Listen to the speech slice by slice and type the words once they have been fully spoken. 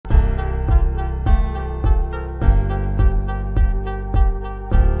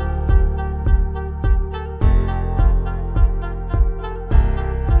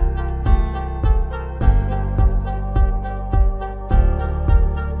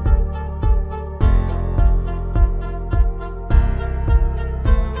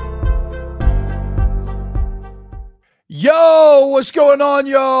What's going on,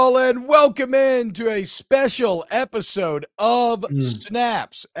 y'all? And welcome into a special episode of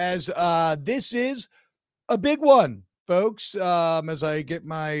Snaps, as this is a big one, folks. As I get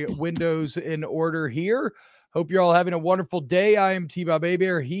my windows in order here, hope you're all having a wonderful day. I am T-Bob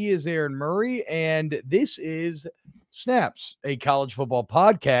Hebert. He is Aaron Murray, and this is Snaps, a college football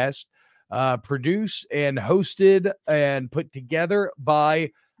podcast produced and hosted and put together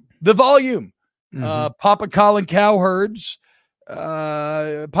by The Volume, Papa Colin Cowherd's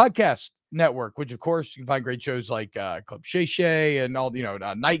podcast network, which of course you can find great shows like Club Shay Shay and all,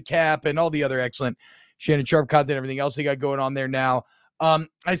 Nightcap and all the other excellent Shannon Sharp content, everything else they got going on there now.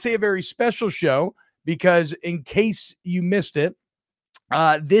 I say a very special show because in case you missed it,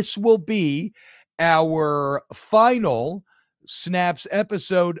 this will be our final Snaps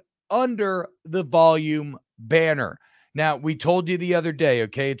episode under the Volume banner. Now, we told you the other day,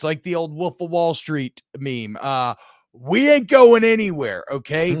 okay, it's like the old Wolf of Wall Street meme. We ain't going anywhere,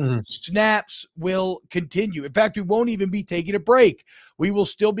 okay? Snaps will continue. In fact, we won't even be taking a break. We will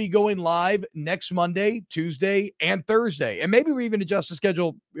still be going live next Monday, Tuesday, and Thursday. And maybe we even adjust the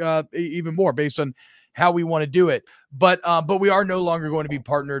schedule even more based on how we want to do it. But we are no longer going to be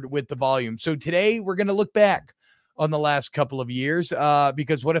partnered with The Volume. So today we're going to look back on the last couple of years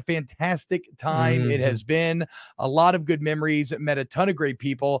because what a fantastic time it has been. A lot of good memories, met a ton of great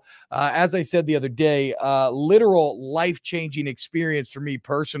people. As I said the other day, literal life-changing experience for me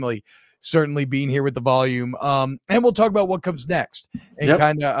personally, certainly being here with The Volume. And we'll talk about what comes next and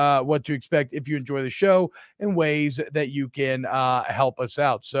kind of what to expect if you enjoy the show and ways that you can help us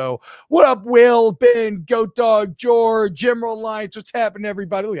out. So what up, Will, Ben, Goat Dog, George, Emerald Lions? What's happening,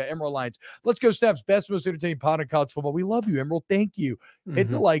 everybody? Look at Emerald Lions. Let's go Snaps, best, most entertaining pod in college football. We love you, Emerald. Thank you.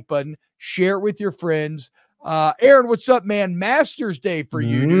 Hit the like button. Share it with your friends. Aaron, what's up, man? Masters Day for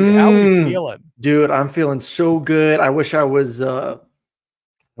you, dude. How are you feeling? Dude, I'm feeling so good. I wish I was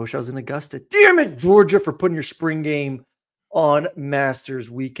in Augusta. Damn it, Georgia, for putting your spring game on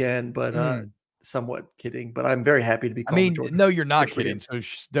Masters weekend. But somewhat kidding. But I'm very happy to be calling Georgia. No, you're not kidding. So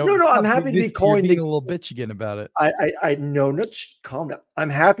no, I'm happy to be calling a little bitch again about it. I know. Calm down. I'm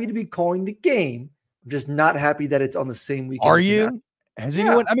happy to be calling the game. I'm just not happy that it's on the same weekend. Are you? Has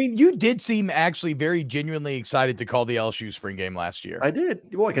anyone? I mean, you did seem actually very genuinely excited to call the LSU spring game last year. I did.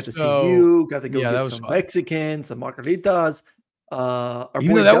 Well, I got to see you. Got to go get some Mexicans, some margaritas.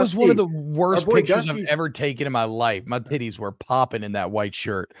 Even though that was one of the worst pictures I've ever taken in my life. My titties were popping in that white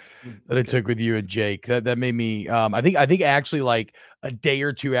shirt that I took with you and Jake. That made me I think actually like a day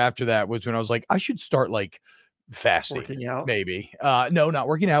or two after that was when I was like, I should start like fasting. Working out. Maybe. No, not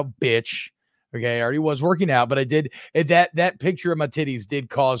working out, bitch. Okay, I already was working out, but I did that picture of my titties did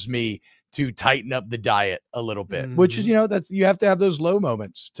cause me to tighten up the diet a little bit, which is, that's you have to have those low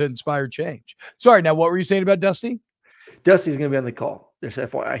moments to inspire change. Sorry, now what were you saying about Dusty? Dusty's going to be on the call. There's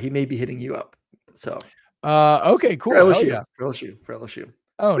FYI. He may be hitting you up. So, okay, cool. For LSU.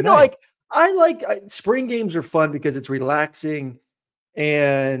 Oh, but nice. I like spring games are fun because it's relaxing,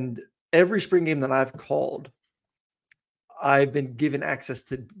 and every spring game that I've called, I've been given access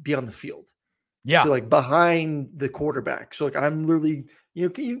to be on the field. Yeah. So like behind the quarterback. So like I'm literally,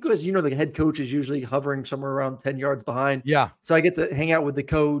 because the head coach is usually hovering somewhere around 10 yards behind. Yeah. So I get to hang out with the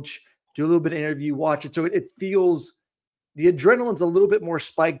coach, do a little bit of interview, watch it. So it feels, the adrenaline's a little bit more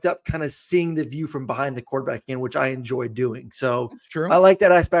spiked up, kind of seeing the view from behind the quarterback in, which I enjoy doing. So that's true. I like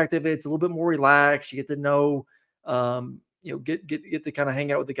that aspect of it. It's a little bit more relaxed. You get to know, get to kind of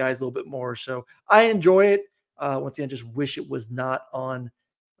hang out with the guys a little bit more. So I enjoy it. Once again, just wish it was not on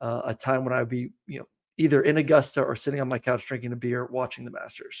a time when I'd be, either in Augusta or sitting on my couch drinking a beer, watching the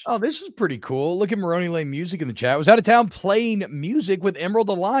Masters. Oh, this is pretty cool. Look at Maroney Lane Music in the chat. Was out of town playing music with Emerald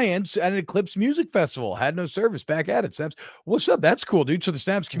Alliance at an Eclipse Music Festival. Had no service. Back at it, Snaps. What's up? That's cool, dude. So the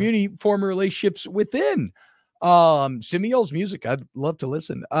Snaps community form relationships within Simeon's music. I'd love to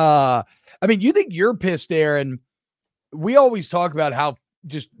listen. I mean, you think you're pissed, Aaron? We always talk about how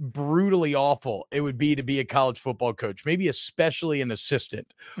just brutally awful it would be to be a college football coach, maybe especially an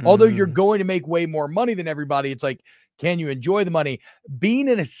assistant. Although you're going to make way more money than everybody, it's like, can you enjoy the money? Being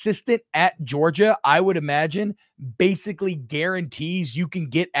an assistant at Georgia, I would imagine, basically guarantees you can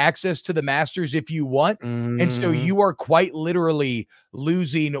get access to the Masters if you want. And so you are quite literally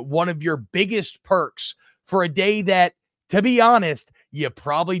losing one of your biggest perks for a day that, to be honest, you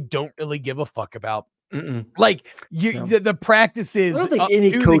probably don't really give a fuck about. Like the practices up to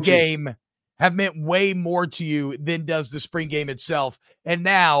the game have meant way more to you than does the spring game itself. And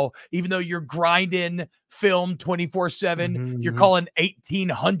now, even though you're grinding film 24/7, you're calling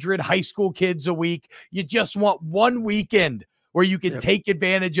 1,800 high school kids a week. You just want one weekend where you can take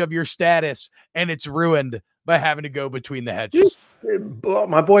advantage of your status, and it's ruined by having to go between the hedges.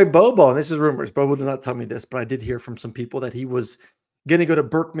 My boy Bobo, and this is rumors. Bobo did not tell me this, but I did hear from some people that he was going to go to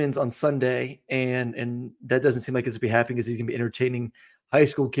Berkman's on Sunday, and that doesn't seem like it's to be happening because he's going to be entertaining high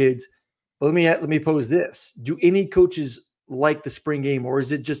school kids. But let me pose this: do any coaches like the spring game, or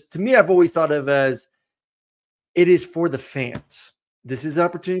is it just, to me, I've always thought of as it is for the fans. This is an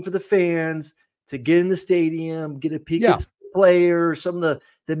opportunity for the fans to get in the stadium, get a peek at players, some of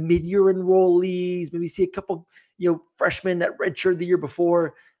the mid-year enrollees, maybe see a couple, freshmen that redshirted the year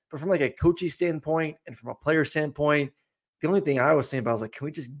before. But from like a coaching standpoint and from a player standpoint, the only thing I was saying about was like, can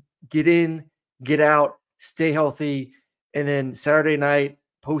we just get in, get out, stay healthy, and then Saturday night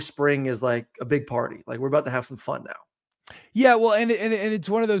post spring is like a big party. Like we're about to have some fun now. Yeah, well, and it's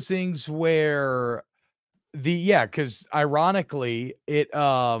one of those things where because ironically, it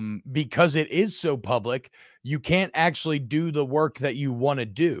because it is so public, you can't actually do the work that you want to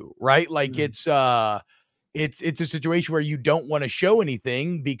do, right? Like it's a situation where you don't want to show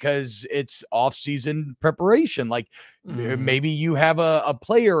anything because it's off-season preparation. Like maybe you have a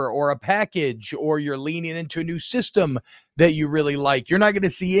player or a package, or you're leaning into a new system that you really like. You're not going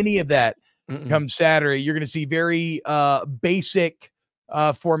to see any of that come Saturday. You're going to see very basic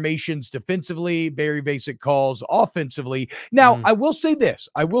formations defensively, very basic calls offensively. Now, I will say this.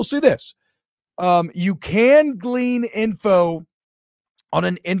 You can glean info on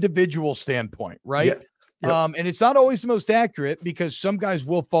an individual standpoint, right? Yes. Yep. And it's not always the most accurate because some guys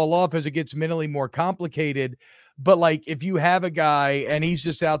will fall off as it gets mentally more complicated. But like if you have a guy and he's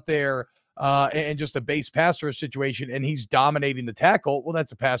just out there and just a base pass rush situation and he's dominating the tackle, well,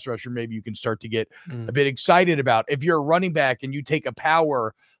 that's a pass rusher maybe you can start to get a bit excited about. If you're a running back and you take a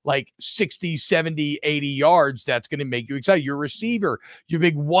power like 60, 70, 80 yards, that's going to make you excited. Your receiver, your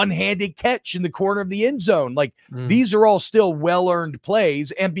big one-handed catch in the corner of the end zone. Like these are all still well-earned plays.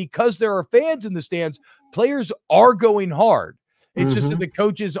 And because there are fans in the stands, players are going hard. It's just that the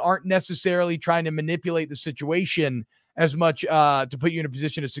coaches aren't necessarily trying to manipulate the situation as much to put you in a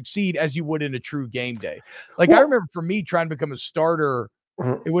position to succeed as you would in a true game day. Like I remember for me trying to become a starter,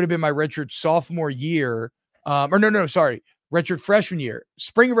 it would have been my redshirt sophomore year. Redshirt freshman year,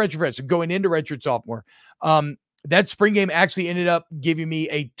 spring of redshirt freshman, going into redshirt sophomore. That spring game actually ended up giving me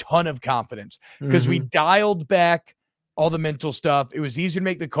a ton of confidence because we dialed back all the mental stuff. It was easier to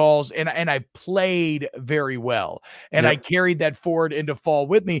make the calls, and I played very well. And I carried that forward into fall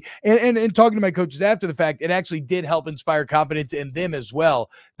with me. And talking to my coaches after the fact, it actually did help inspire confidence in them as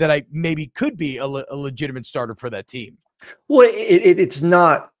well, that I maybe could be a legitimate starter for that team. Well, it's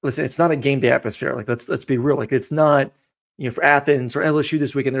not, listen, it's not a game day atmosphere. Like let's be real. Like it's not, for Athens or LSU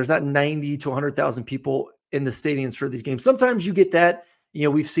this weekend, there's not 90 to 100,000 people in the stadiums for these games. Sometimes you get that.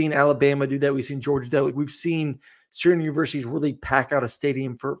 We've seen Alabama do that. We've seen Georgia do that. Like we've seen certain universities really pack out a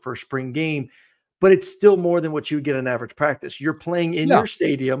stadium for a spring game, but it's still more than what you would get in average practice. You're playing in your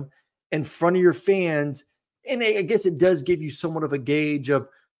stadium in front of your fans. And I guess it does give you somewhat of a gauge of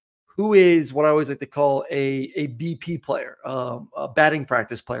who is what I always like to call a BP player, a batting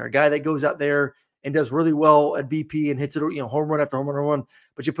practice player, a guy that goes out there and does really well at BP and hits it, home run after home run,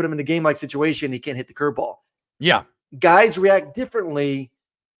 but you put him in a game-like situation, he can't hit the curveball. Yeah. Guys react differently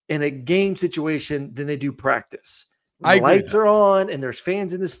in a game situation than they do practice. When the lights are on and there's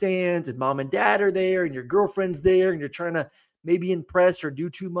fans in the stands and mom and dad are there and your girlfriend's there and you're trying to maybe impress or do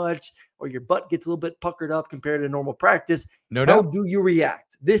too much, or your butt gets a little bit puckered up compared to normal practice. No doubt. How do you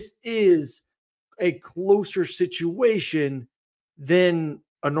react? This is a closer situation than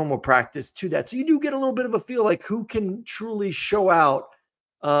a normal practice to that. So you do get a little bit of a feel like who can truly show out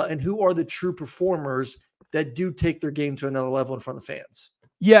and who are the true performers that do take their game to another level in front of the fans.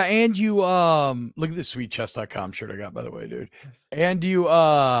 Yeah, and you look at this sweetchest.com shirt I got, by the way, dude. Yes. And you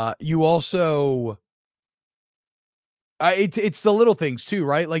also it's the little things too,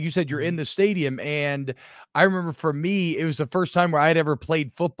 right? Like you said, you're in the stadium, and I remember for me, it was the first time where I had ever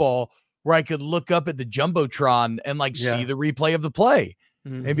played football where I could look up at the Jumbotron and like see the replay of the play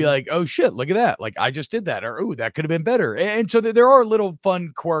and be like, oh shit, look at that. Like I just did that, or, oh, that could have been better. And so there are little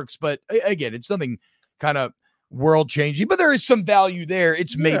fun quirks, but again, it's nothing kind of world changing, but there is some value there.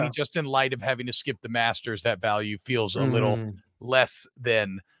 It's maybe just in light of having to skip the Masters, that value feels a little less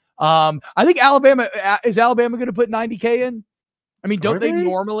than, I think is Alabama going to put 90K in? I mean, don't they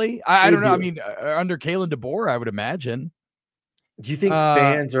normally? I don't know. I mean, under Kalen DeBoer, I would imagine. Do you think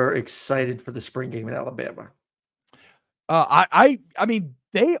fans are excited for the spring game in Alabama? I mean,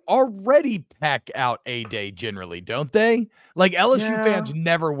 they already pack out a day generally, don't they? Like LSU fans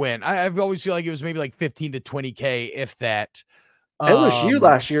never win. I've always feel like it was maybe like 15 to 20K, if that. LSU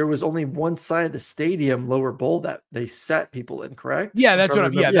last year was only one side of the stadium lower bowl that they sat people in, correct? Yeah, that's what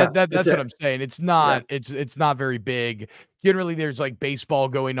I'm. Yeah, that's what I'm saying. It's not. Yeah. It's not very big. Generally, there's like baseball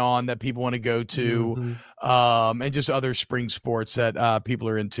going on that people want to go to, and just other spring sports that people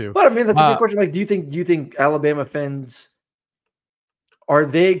are into. But I mean, that's a good question. Like, do you think Alabama fans are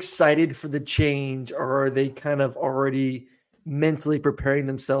they excited for the change, or are they kind of already mentally preparing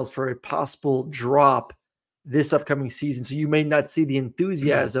themselves for a possible drop this upcoming season? So you may not see the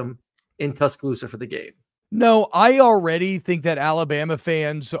enthusiasm in Tuscaloosa for the game. No, I already think that Alabama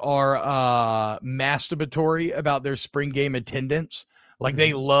fans are masturbatory about their spring game attendance. Like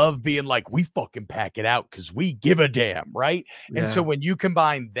they love being like, we fucking pack it out because we give a damn, right? Yeah. And so when you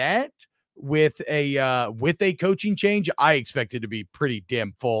combine that with a coaching change, I expect it to be pretty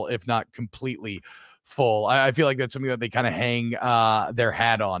damn full, if not completely full. I feel like that's something that they kind of hang their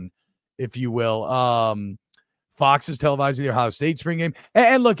hat on, if you will. Fox is televising the Ohio State spring game.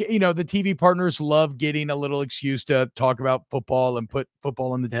 And look, the TV partners love getting a little excuse to talk about football and put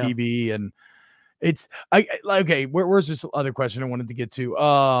football on the TV. And it's okay. Where's this other question I wanted to get to?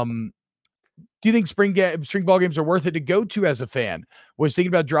 Do you think spring ball games are worth it to go to as a fan? Was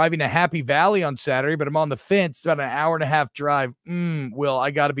thinking about driving to Happy Valley on Saturday, but I'm on the fence. It's about an hour-and-a-half drive. Will, I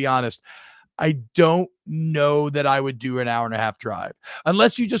got to be honest. I don't know that I would do an hour-and-a-half drive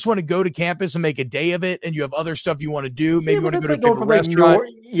unless you just want to go to campus and make a day of it and you have other stuff you want to do. Maybe you want to go to a restaurant.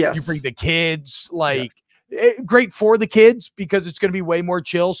 Yes. You bring the kids, great for the kids because it's going to be way more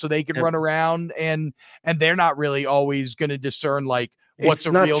chill so they can run around and they're not really always going to discern what's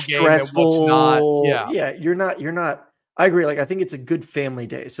a real game and what's not. Yeah. You're not. I agree. I think it's a good family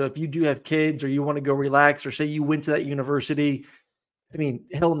day. So if you do have kids or you want to go relax, or say you went to that university, I mean,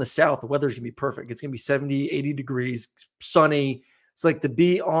 hell, in the South, the weather's going to be perfect. It's going to be 70, 80 degrees, sunny. It's like to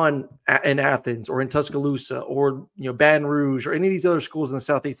be in Athens or in Tuscaloosa or, Baton Rouge or any of these other schools in the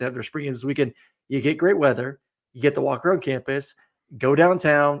Southeast that have their spring games this weekend. You get great weather. You get to walk around campus, go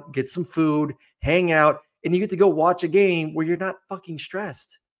downtown, get some food, hang out, and you get to go watch a game where you're not fucking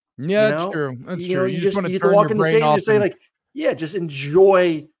stressed. Yeah, that's true. That's true. You just want to get to walk in the stadium and say just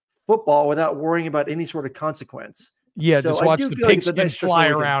enjoy football without worrying about any sort of consequence. Yeah, just watch the pigskin fly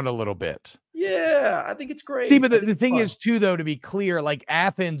around a little bit. Yeah, I think it's great. See, but the thing is, too, though, to be clear,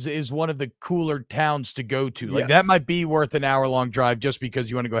 Athens is one of the cooler towns to go to. That might be worth an hour-long drive just because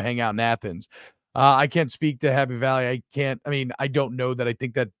you want to go hang out in Athens. I can't speak to Happy Valley. I don't know that I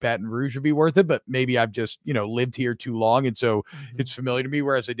think that Baton Rouge would be worth it, but maybe I've just, lived here too long, and so it's familiar to me,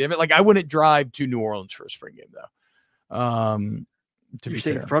 whereas I didn't. I wouldn't drive to New Orleans for a spring game, though. You're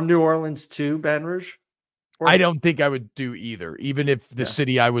saying from New Orleans to Baton Rouge? I don't think I would do either. Even if the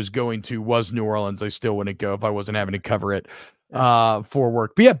city I was going to was New Orleans, I still wouldn't go if I wasn't having to cover it for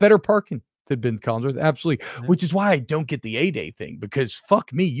work. But better parking than Ben Collinsworth. Absolutely. Which is why I don't get the A-Day thing, because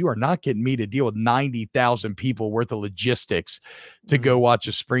fuck me, you are not getting me to deal with 90,000 people worth of logistics to go watch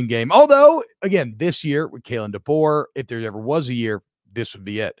a spring game. Although, again, this year with Kalen DeBoer, if there ever was a year, this would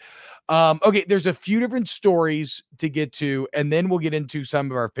be it. Okay, there's a few different stories to get to, and then we'll get into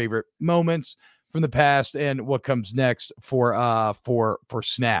some of our favorite moments from the past and what comes next for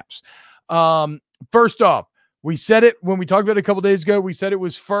snaps. First off, we said it when we talked about it a couple days ago. We said it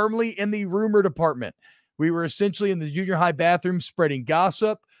was firmly in the rumor department. We were essentially in the junior high bathroom spreading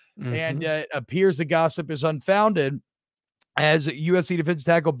gossip, and it appears the gossip is unfounded, as USC defensive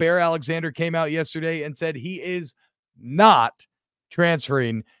tackle Bear Alexander came out yesterday and said he is not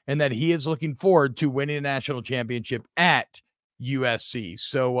transferring and that he is looking forward to winning a national championship at USC.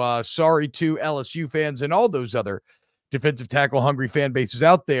 So sorry to LSU fans and all those other defensive tackle hungry fan bases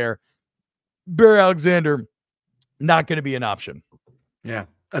out there. Bear Alexander not going to be an option. Yeah,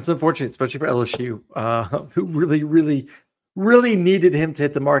 that's unfortunate, especially for LSU, who really, really, really needed him to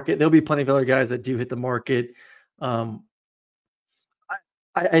hit the market. There'll be plenty of other guys that do hit the market. I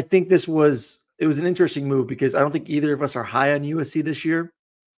think it was an interesting move because I don't think either of us are high on USC this year.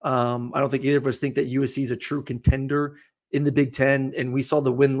 I don't think either of us think that USC is a true contender in the Big Ten, and we saw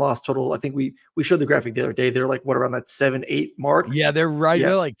the win-loss total. I think we showed the graphic the other day. They're around that 7-8 mark. Yeah, they're right. Yeah.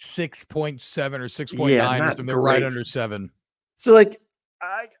 They're 6.7 or 6.9 or something. They're right under 7. So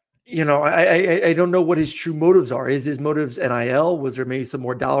I don't know what his true motives are. Is his motives NIL? Was there maybe some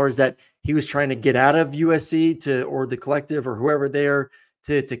more dollars that he was trying to get out of USC or the collective or whoever there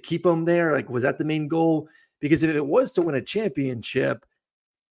to keep him there? Was that the main goal? Because if it was to win a championship,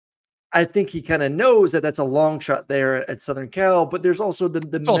 I think he kind of knows that that's a long shot there at Southern Cal, but there's also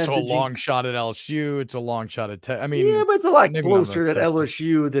it's also a long shot at LSU. It's a long shot at but it's a lot closer at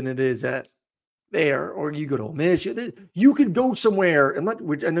LSU than it is at there. Or you go to Ole Miss. You could go somewhere,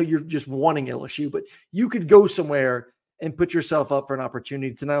 which I know you're just wanting LSU, but you could go somewhere and put yourself up for an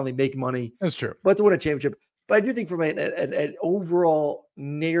opportunity to not only make money, That's true, but to win a championship. But I do think from an overall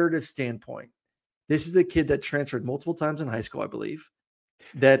narrative standpoint, this is a kid that transferred multiple times in high school, I believe,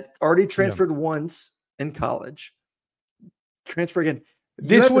 that already transferred once in college. Transfer again.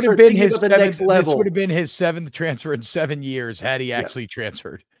 This would have been his seventh. This would have been his 7th transfer in 7 years had he actually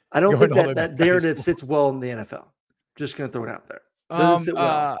transferred. I don't think that narrative sits well in the NFL. Just going to throw it out there. Doesn't sit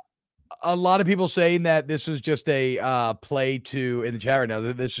well. A lot of people saying that this was just a play to in the chat right now.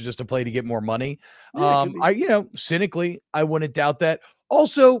 That this was just a play to get more money. Cynically, I wouldn't doubt that.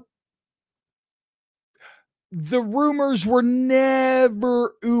 Also, the rumors were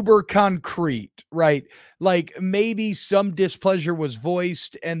never uber concrete, right? Like maybe some displeasure was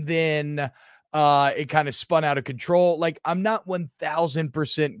voiced and then it kind of spun out of control. Like I'm not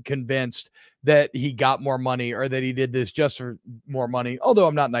 1000% convinced that he got more money or that he did this just for more money. Although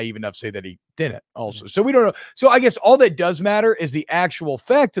I'm not naive enough to say that he didn't also. So we don't know. So I guess all that does matter is the actual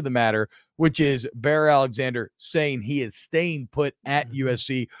fact of the matter, which is Bear Alexander saying he is staying put at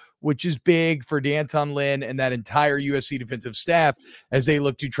USC, which is big for D'Anton Lynn and that entire USC defensive staff as they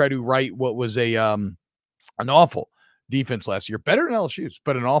look to try to right what was an awful defense last year. Better than LSU's,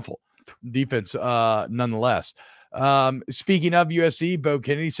 but an awful defense nonetheless. Speaking of USC, Bo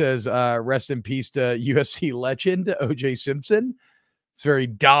Kennedy says, rest in peace to USC legend OJ Simpson. It's very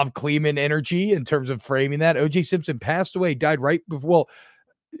Dov Kleeman energy in terms of framing that. OJ Simpson passed away, died right before, well,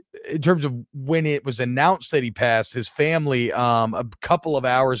 in terms of when it was announced that he passed, his family a couple of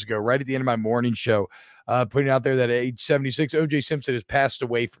hours ago, right at the end of my morning show, putting out there that at age 76, OJ Simpson has passed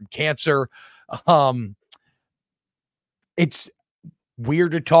away from cancer. It's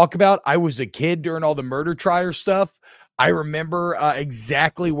weird to talk about. I was a kid during all the murder trial stuff. I remember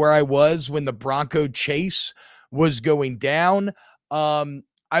exactly where I was when the Bronco chase was going down.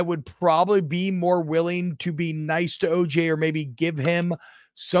 I would probably be more willing to be nice to OJ or maybe give him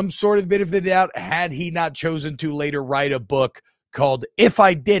some sort of benefit of the doubt had he not chosen to later write a book called If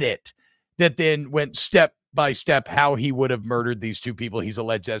I Did It, that then went step by step how he would have murdered these two people he's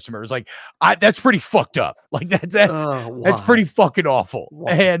alleged as to murder. It's like, that's pretty fucked up. Like that's pretty fucking awful.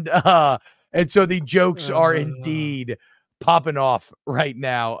 Wow. And so the jokes are indeed popping off right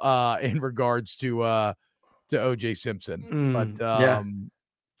now in regards to OJ Simpson. But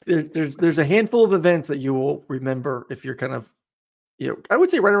there's a handful of events that you will remember if you're kind of, I would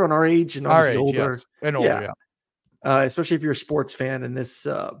say right around our age and obviously older. Yes. And older, especially if you're a sports fan, and this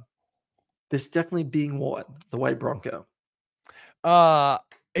definitely being one, the White Bronco.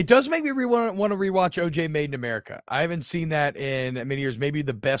 It does make me want to rewatch OJ Made in America. I haven't seen that in many years. Maybe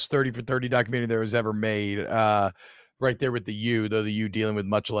the best 30 for 30 documentary that was ever made. Right there with the U, though the U dealing with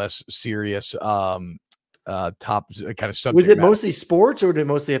much less serious top kind of subject. Was it matter. Mostly sports, or did it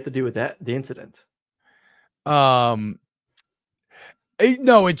mostly have to do with the incident?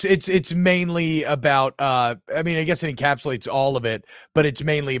 No, it's mainly about, I mean, I guess it encapsulates all of it, but it's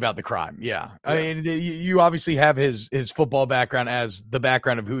mainly about the crime. Yeah. I mean, you obviously have his football background as the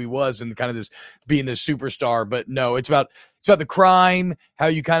background of who he was and kind of this being this superstar, but no, it's about the crime, how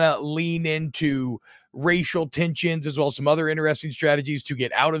you kind of lean into racial tensions as well as some other interesting strategies to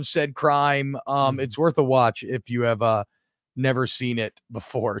get out of said crime. It's worth a watch if you have never seen it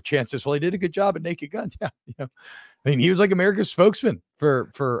before. Chances, well, he did a good job at Naked Gun. Yeah. I mean, he was like America's spokesman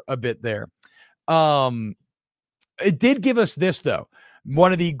for a bit there. It did give us this, though.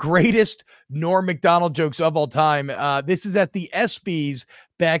 One of the greatest Norm Macdonald jokes of all time. This is at the ESPYs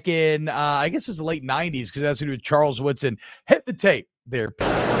back in, I guess it's the late 90s, because that's to do with Charles Woodson. Hit the tape there.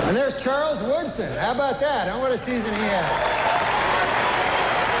 And there's Charles Woodson. How about that? How what a season he had.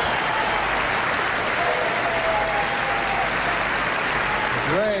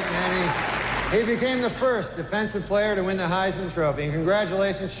 Great, man. He became the first defensive player to win the Heisman Trophy. And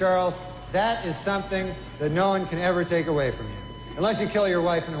congratulations, Charles. That is something that no one can ever take away from you. Unless you kill your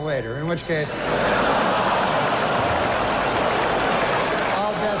wife and a waiter, in which case... all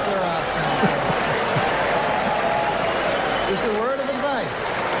bets are off. Just a word of advice.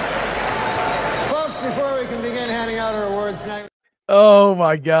 Folks, before we can begin handing out our awards tonight... Oh,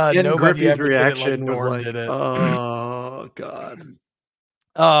 my God. And Griffey's reaction was like, oh, God.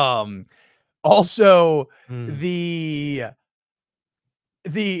 Also,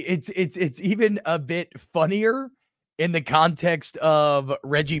 it's even a bit funnier in the context of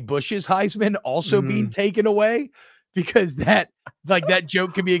Reggie Bush's Heisman also being taken away, because that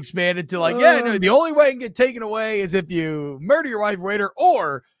joke can be expanded to the only way it can get taken away is if you murder your wife, waiter,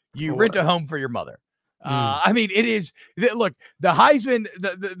 or you rent a home for your mother. I mean, it is. Look, the Heisman,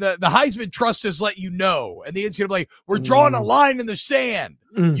 the Heisman Trust has let you know, and the NCAA, we're drawing a line in the sand.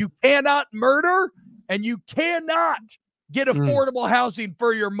 You cannot murder, and you cannot get affordable housing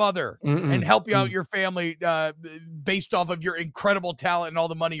for your mother and help you out your family based off of your incredible talent and all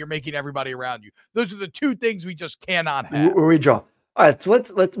the money you're making everybody around you. Those are the two things we just cannot have. We draw. All right, so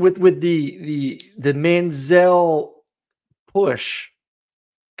let's with the Manziel push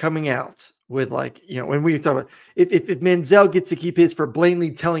coming out with, like, when we talk about if Manziel gets to keep his for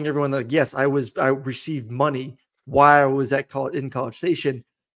blatantly telling everyone that, yes, I received money while I was in College Station.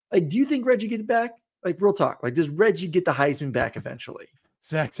 Like, do you think Reggie gets it back? Like, real talk. Like, does Reggie get the Heisman back eventually?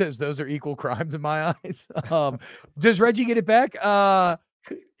 Zach says those are equal crimes in my eyes. Does Reggie get it back? I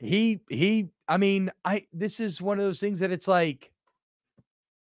mean, this is one of those things that it's like,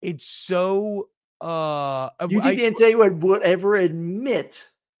 it's so, do you think the NCAA would ever admit,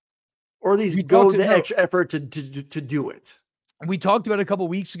 or at least go the extra effort to do it? We talked about it a couple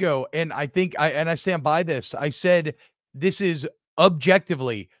weeks ago, and I think I stand by this. I said, this is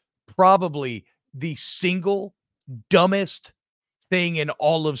objectively probably the single dumbest thing in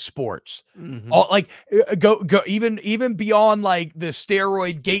all of sports. All, like, go even beyond like the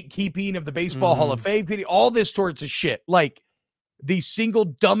steroid gatekeeping of the Baseball Hall of Fame, all this sorts of shit. Like, the single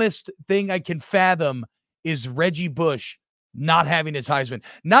dumbest thing I can fathom is Reggie Bush not having his Heisman.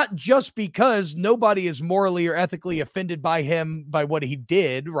 Not just because nobody is morally or ethically offended by him, by what he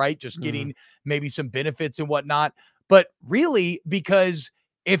did, right? Just getting maybe some benefits and whatnot, but really because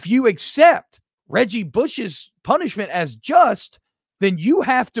if you accept Reggie Bush's punishment as just, then you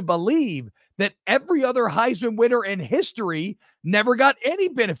have to believe that every other Heisman winner in history never got any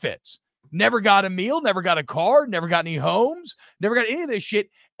benefits. Never got a meal, never got a car, never got any homes, never got any of this shit.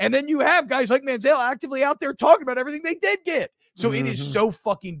 And then you have guys like Manziel actively out there talking about everything they did get. So it is so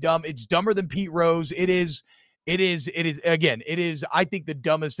fucking dumb. It's dumber than Pete Rose. It is, again, I think, the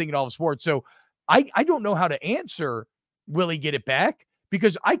dumbest thing in all of sports. So I don't know how to answer, will he get it back?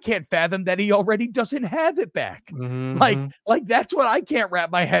 Because I can't fathom that he already doesn't have it back. Like that's what I can't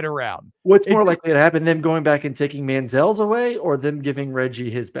wrap my head around. What's more likely to happen, them going back and taking Manziel's away, or them giving Reggie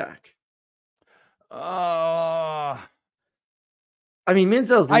his back? I mean,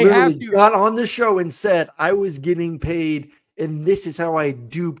 Manziel's literally got on the show and said, I was getting paid, and this is how I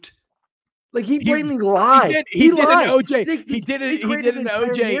duped. Like, he blatantly lied. He did an OJ. He did an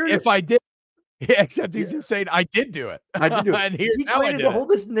OJ. If I did, except he's just saying, I did do it. I did do it. And here's he how I did to hold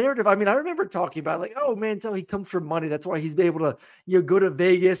this narrative. I mean, I remember talking about, like, oh, Manziel, he comes from money. That's why he's been able to, go to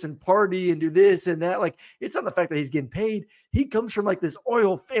Vegas and party and do this and that. Like, it's not the fact that he's getting paid. He comes from, like, this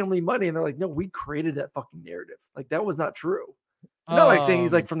oil family money. And they're like, no, we created that fucking narrative. Like, that was not true. Not like saying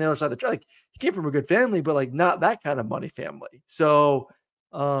he's, like, from the other side of the track. Like, he came from a good family, but, like, not that kind of money family. So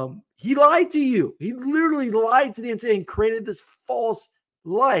he lied to you. He literally lied to the NCAA and created this false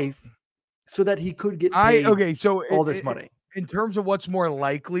life so that he could get paid all this money. In terms of what's more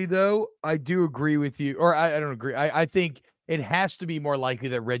likely, though, I do agree with you, or I don't agree. I think it has to be more likely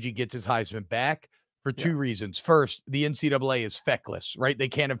that Reggie gets his Heisman back for two reasons. First, the NCAA is feckless, right? They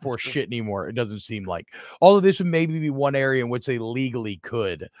can't enforce shit anymore. It doesn't seem like. All of this would maybe be one area in which they legally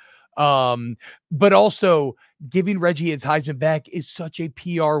could. But also, giving Reggie his Heisman back is such a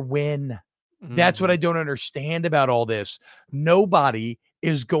PR win. That's what I don't understand about all this. Nobody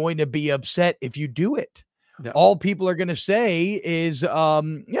is going to be upset if you do it. Yeah. All people are going to say is,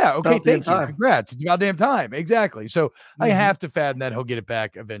 okay, thank you. Congrats. It's about damn time. Exactly. So I have to fathom that he'll get it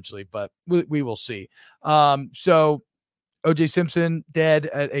back eventually, but we will see. So OJ Simpson dead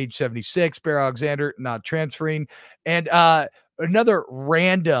at age 76, Bear Alexander not transferring. And another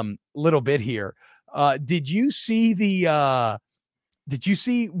random little bit here. Did you see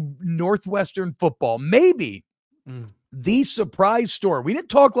Northwestern football? Maybe the surprise story. We didn't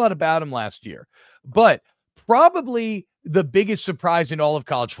talk a lot about him last year, but probably the biggest surprise in all of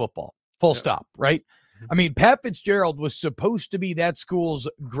college football. Full stop, right? I mean, Pat Fitzgerald was supposed to be that school's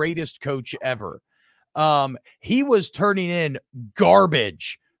greatest coach ever. He was turning in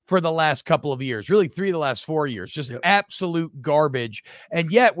garbage for the last couple of years, really 3 of the last 4 years, just absolute garbage.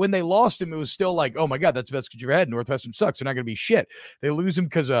 And yet when they lost him, it was still like, oh my God, that's the best coach you've had. Northwestern sucks. They're not going to be shit. They lose him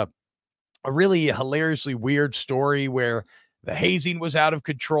because of a really hilariously weird story where the hazing was out of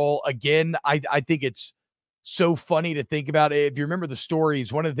control. Again, I think it's so funny to think about it. If you remember the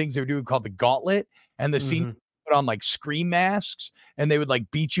stories, one of the things they were doing called the Gauntlet, and the scene put on like scream masks, and they would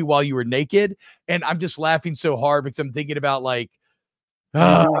like beat you while you were naked. And I'm just laughing so hard because I'm thinking about like,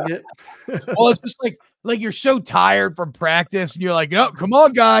 well, it's just like you're so tired from practice, and you're like, oh, come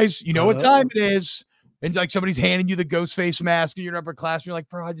on, guys, you know what time it is. And like somebody's handing you the ghost face mask in your upper class, and you're like,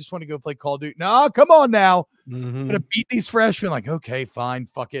 bro, I just want to go play Call of Duty. No, come on now. I'm gonna beat these freshmen. Like, okay, fine,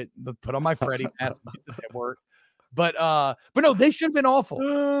 fuck it. Put on my Freddy mask at work. But no, they should have been awful.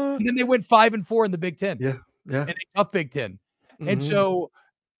 And then they went 5-4 in the Big Ten. Yeah. Yeah. in a tough Big Ten. And Mhm. so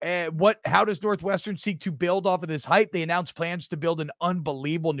how does Northwestern seek to build off of this hype? They announced plans to build an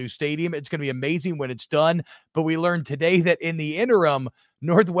unbelievable new stadium. It's going to be amazing when it's done. But we learned today that in the interim,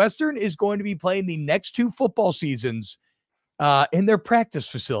 Northwestern is going to be playing the next 2 football seasons in their practice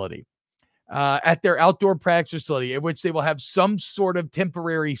facility, at their outdoor practice facility, in which they will have some sort of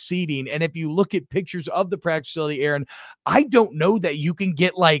temporary seating. And if you look at pictures of the practice facility, Aaron, I don't know that you can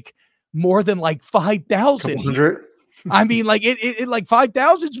get like more than like 5,000 here. I mean, like it like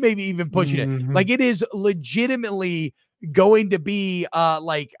 5,000's maybe even pushing it. Like it is legitimately going to be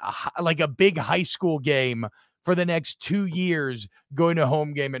like a big high school game for the next 2 years, going to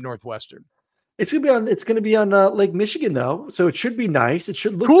home game at Northwestern. It's gonna be on Lake Michigan though, so it should be nice. It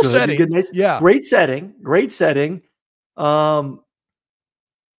should look cool good. setting. Good, nice, yeah, great setting. How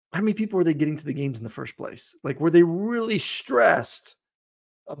many people were they getting to the games in the first place? Like, were they really stressed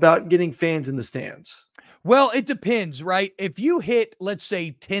about getting fans in the stands? Well, it depends, right? If you hit, let's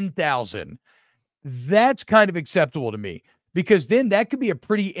say 10,000, that's kind of acceptable to me, because then that could be a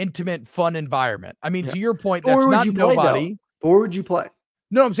pretty intimate, fun environment. I mean, to your point, that's not nobody. Or would you play?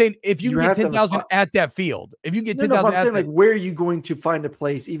 No, I'm saying if you can get 10,000 at that field, if you can get 10,000 I'm saying, like, where are you going to find a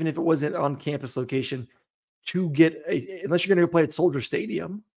place, even if it wasn't on campus location, to get unless you're going to play at Soldier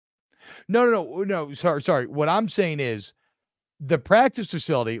Stadium? No. Sorry. What I'm saying is the practice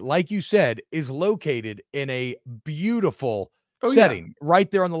facility, like you said, is located in a beautiful setting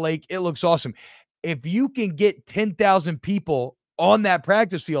right there on the lake. It looks awesome. If you can get 10,000 people on that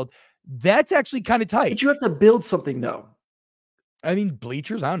practice field, that's actually kind of tight. But you have to build something though. I mean,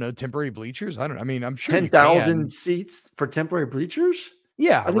 bleachers, I don't know, temporary bleachers. I don't know. I mean, I'm sure 10,000 seats for temporary bleachers.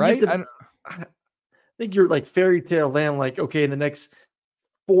 Yeah. Right. I think you're like fairy tale land. Like, okay, in the next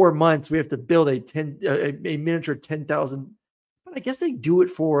 4 months, we have to build a miniature 10,000. But I guess they do it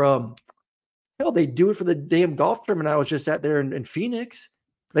for, they do it for the damn golf tournament I was just at there in Phoenix.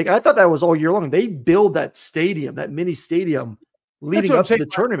 Like, I thought that was all year long. They build that stadium, that mini stadium leading up to the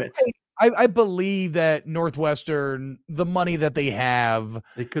tournament. I believe that Northwestern, the money that they have,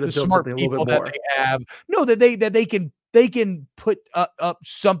 they could have the built smart something a little people bit more. that they have, that they can put up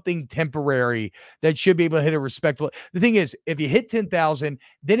something temporary that should be able to hit a respectable. The thing is, if you hit 10,000,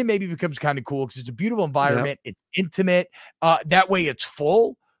 then it maybe becomes kind of cool because it's a beautiful environment. Yep. It's intimate. That way it's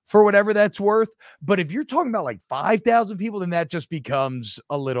full for whatever that's worth. But if you're talking about like 5,000 people, then that just becomes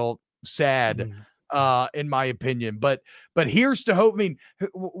a little sad. In my opinion, but here's to hope. I mean,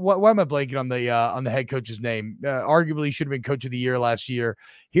 why am I blanking on the head coach's name? Arguably should have been coach of the year last year.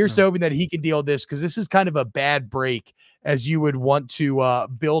 Here's to hoping that he can deal with this, because this is kind of a bad break, as you would want to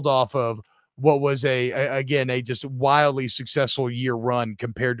build off of what was a just wildly successful year run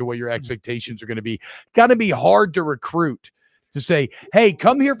compared to what your expectations are going to be. Got to be hard to recruit to say, hey,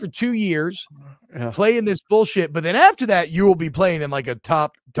 come here for 2 years, play in this bullshit, but then after that, you will be playing in like a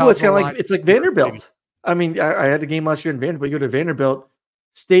top. Well, it's kind of like Vanderbilt. I mean, I had a game last year in Vanderbilt. You go to Vanderbilt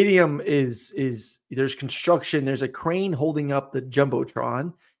Stadium is there's construction. There's a crane holding up the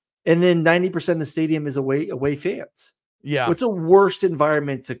jumbotron, and then 90% of the stadium is away fans. Yeah, what's a worst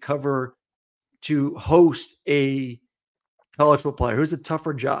environment to host a college football player? Who's a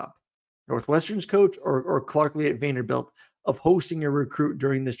tougher job, Northwestern's coach or Clark Lee at Vanderbilt, of hosting a recruit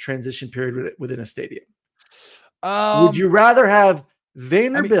during this transition period within a stadium? Would you rather have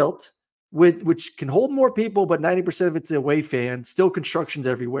Vanderbilt, which can hold more people, but 90% of it's away fans, still constructions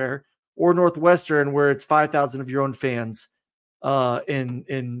everywhere, or Northwestern, where it's 5,000 of your own fans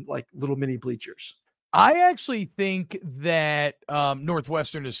in like little mini bleachers? I actually think that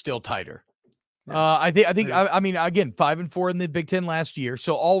Northwestern is still tighter. I mean, again, 5-4 in the Big Ten last year,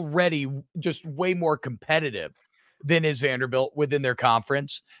 so already just way more competitive than is Vanderbilt within their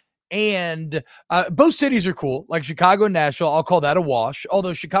conference. And both cities are cool, like Chicago and Nashville. I'll call that a wash,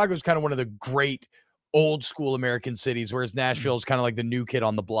 although Chicago is kind of one of the great old school American cities, whereas Nashville is kind of like the new kid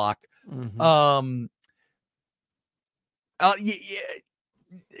on the block. Mm-hmm.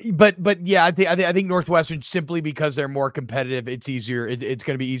 But yeah, I think Northwestern, simply because they're more competitive, it's easier. It's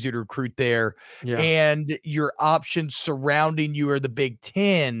going to be easier to recruit there, and your options surrounding you are the Big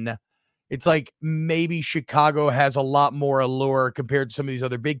Ten. It's like maybe Chicago has a lot more allure compared to some of these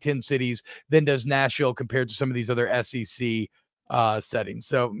other Big Ten cities than does Nashville compared to some of these other SEC settings.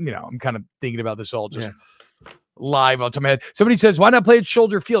 So, I'm kind of thinking about this all just live on top of my head. Somebody says, why not play at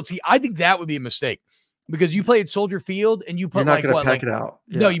Soldier Field? See, I think that would be a mistake, because you play at Soldier Field and you put pack it out.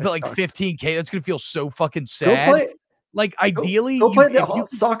 No, you put like 15K. That's going to feel so fucking sad. Like, ideally, go play the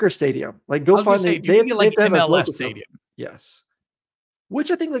soccer stadium. Like, go find they have MLS stadium. Yes. Which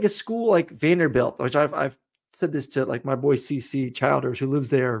I think, like a school like Vanderbilt, which I've said this to like my boy CC Childers, who lives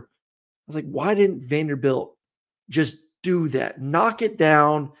there was like, why didn't Vanderbilt just do that? Knock it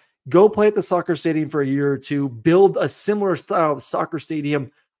down, go play at the soccer stadium for a year or two, build a similar style of soccer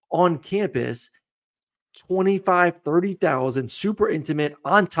stadium on campus, 25, 30,000, super intimate,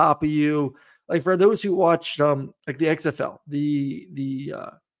 on top of you. Like for those who watched like the XFL, the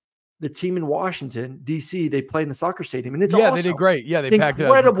team in Washington, D.C., they play in the soccer stadium, and it's awesome. They did great. Yeah, they it's packed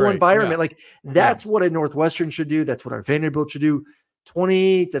incredible it up. Environment. Like that's what a Northwestern should do. That's what our Vanderbilt should do.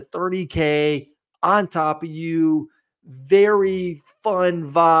 20 to 30K on top of you, very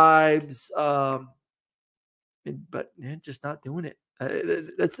fun vibes. But just not doing it.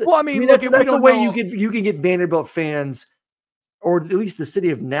 That's a way you can get Vanderbilt fans, or at least the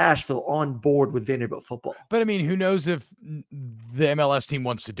city of Nashville, on board with Vanderbilt football. But I mean, who knows if the MLS team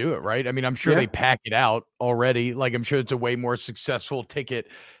wants to do it, right? I mean, I'm sure they pack it out already. Like, I'm sure it's a way more successful ticket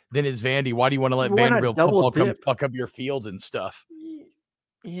than is Vandy. Why do you want to let Vanderbilt football come fuck up your field and stuff?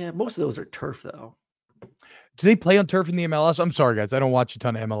 Yeah, most of those are turf, though. Do they play on turf in the MLS? I'm sorry, guys. I don't watch a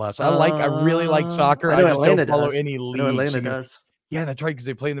ton of MLS. I really like soccer. I just don't follow any leagues. Atlanta does. Yeah, that's right, because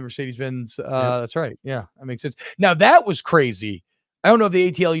they play in the Mercedes-Benz. That's right. Yeah, that makes sense. Now, that was crazy. I don't know if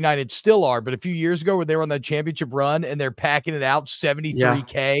the ATL United still are, but a few years ago, where they were on that championship run and they're packing it out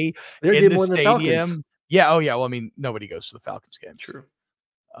 73K in the stadium. Yeah. Oh, yeah. Well, I mean, nobody goes to the Falcons game. True.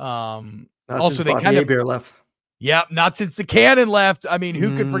 Also, they kind of Bear left. Yeah, not since the Cannon left. I mean,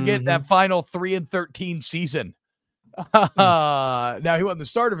 who could forget that final 3-13 season? Now, he wasn't the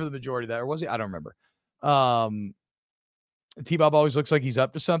starter for the majority of that, or was he? I don't remember. T-Bob always looks like he's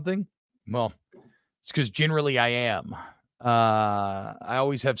up to something. Well, it's because generally I am. I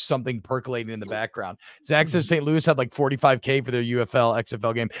always have something percolating in the background. Zach says St. Louis had like 45K for their UFL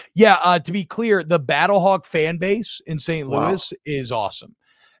XFL game. Yeah, to be clear, the Battlehawk fan base in St. Louis is awesome.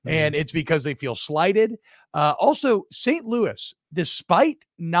 And it's because they feel slighted. Also, St. Louis, despite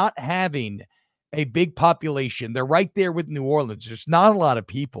not having a big population, they're right there with New Orleans. There's not a lot of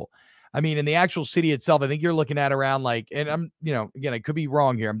people. I mean, in the actual city itself, I think you're looking at around like, and I'm, again, I could be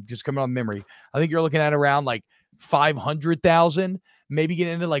wrong here. I'm just coming on memory. I think you're looking at around like 500,000, maybe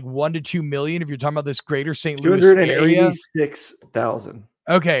getting into like 1 to 2 million if you're talking about this greater St. Louis area. 286,000.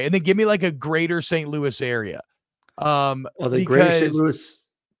 Okay, and then give me like a greater St. Louis area. The greater St. Louis,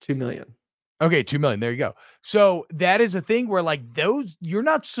 2 million. Okay, 2 million. There you go. So that is a thing where like those, you're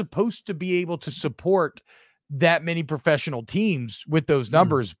not supposed to be able to support that many professional teams with those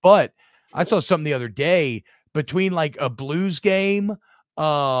numbers. But I saw something the other day between like a Blues game,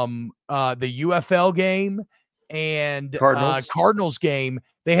 the UFL game, and Cardinals game.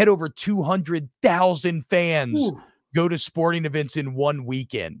 They had over 200,000 fans go to sporting events in one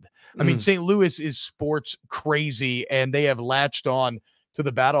weekend. I mean, St. Louis is sports crazy, and they have latched on to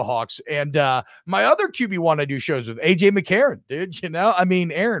the Battlehawks. And my other QB1 I do shows with AJ McCarron, dude. I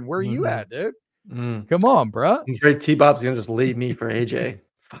mean, Aaron, where are you at, dude? Come on, bro. I'm afraid T-Bob's gonna just leave me for AJ.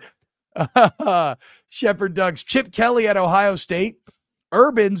 Shepherd Ducks. Chip Kelly at Ohio State.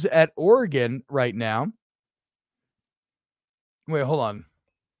 Urban's at Oregon right now. Wait, hold on.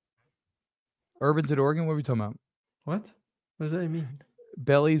 Urban's at Oregon? What are we talking about? What does that mean?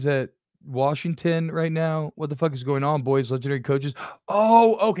 Belly's at Washington right now. What the fuck is going on, boys? Legendary coaches.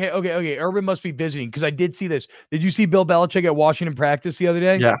 Oh, okay. Urban must be visiting, because I did see this. Did you see Bill Belichick at Washington practice the other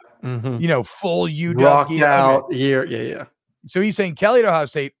day? Yeah. Full UW. Rocked out here. Yeah. So he's saying Kelly at Ohio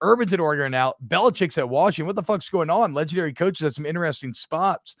State, Urban's at Oregon now, Belichick's at Washington. What the fuck's going on? Legendary coaches at some interesting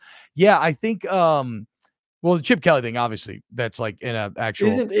spots. Yeah, I think well, the Chip Kelly thing, obviously, that's like in an actual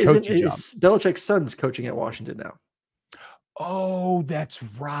coaching job. Belichick's son's coaching at Washington now. Oh, that's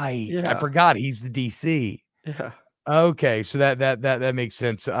right. Yeah. I forgot he's the DC. Yeah. Okay, so that makes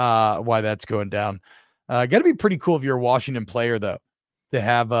sense. Why that's going down. Got to be pretty cool if you're a Washington player, though, to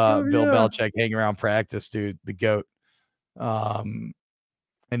have Bill Belichick hang around practice, dude, the GOAT, and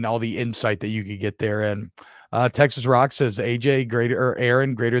all the insight that you could get there. And Texas Rock says AJ greater, or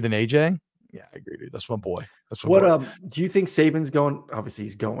Aaron greater than AJ. Yeah, I agree, dude. That's my boy. That's my boy. Do you think Saban's going? Obviously,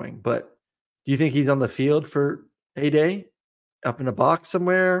 he's going, but do you think he's on the field for A-Day? Up in a box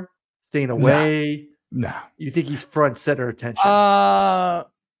somewhere, staying away? No. You think he's front center attention? I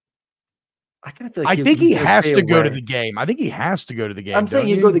kind of feel like I think he has to go to the game. I think he has to go to the game. I'm saying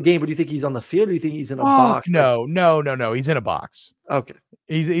he'd go to the game, but do you think he's on the field, or do you think he's in a box? No. He's in a box. Okay.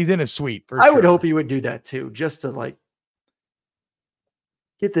 He's in a suite for I sure. would hope he would do that too, just to like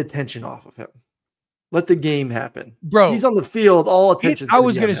get the attention off of him. Let the game happen. Bro, he's on the field, all attention. I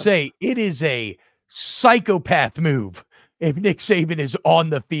was going to say, it is a psychopath move if Nick Saban is on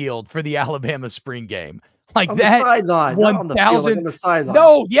the field for the Alabama spring game. Like on that. The sideline, 1,000. On the sideline.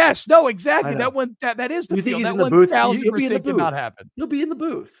 No, exactly. That is the you think field. he's That in the booth? 1,000% cannot happen. He'll be in the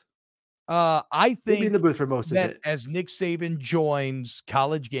booth. I He'll be in think the booth for most of that it. as Nick Saban joins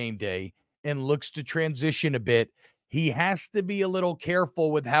College Game Day and looks to transition a bit, he has to be a little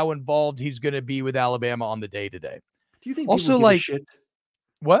careful with how involved he's going to be with Alabama on the day-to-day. Do you think Also, people give a like, shit?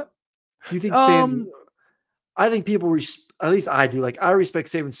 what? Do you think fans? I think people, at least I do. Like, I respect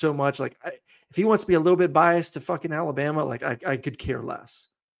Saban so much. Like, if he wants to be a little bit biased to fucking Alabama, like, I could care less.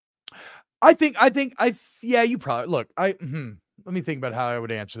 Yeah, you probably look. Let me think about how I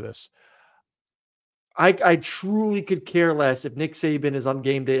would answer this. I truly could care less if Nick Saban is on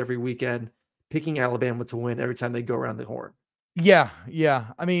game day every weekend picking Alabama to win every time they go around the horn. Yeah.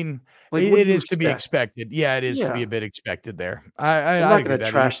 I mean, like, it is to be expected. Yeah, it is to be a bit expected there. I'm not going to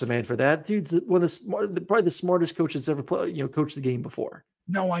trash the man for that. Dude's probably the smartest coach that's ever coached the game before.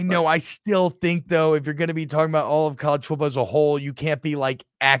 No, I know. I still think, though, if you're going to be talking about all of college football as a whole, you can't be like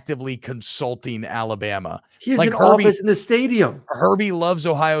actively consulting Alabama. He has like an office in the stadium. Herbie loves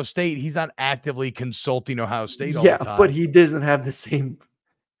Ohio State. He's not actively consulting Ohio State all the time. But he doesn't have the same.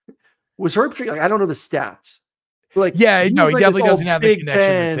 Was Herbstreit, like, I don't know the stats. But he definitely doesn't have the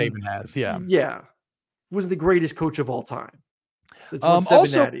connection that Saban has. Yeah. Was the greatest coach of all time. That's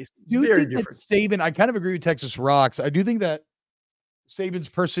also, very different. Saban, I kind of agree with Texas Rocks. I do think that Saban's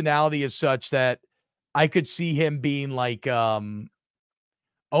personality is such that I could see him being like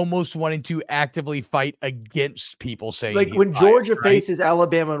almost wanting to actively fight against people saying, like, when Georgia faces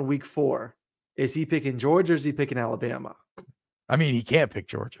Alabama in week 4, is he picking Georgia or is he picking Alabama? I mean, he can't pick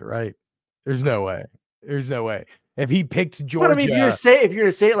Georgia, right? There's no way. If he picked Georgia, but I mean, if you're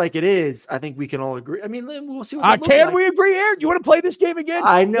gonna say it like it is, I think we can all agree. I mean, we'll see. What we agree, Aaron? You want to play this game again?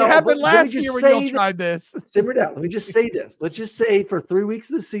 I know. It happened last year when you tried this. Simmer down. Let me just say this. Let's just say for 3 weeks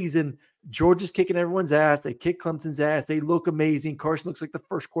of the season, Georgia's kicking everyone's ass. They kick Clemson's ass. They look amazing. Carson looks like the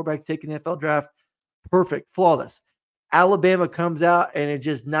first quarterback taking the NFL draft. Perfect, flawless. Alabama comes out and it's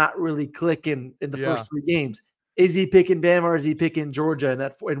just not really clicking in the first 3 games. Is he picking Bama or is he picking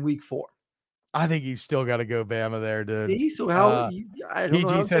Georgia in week 4? I think he's still got to go Bama there, dude. So how? I don't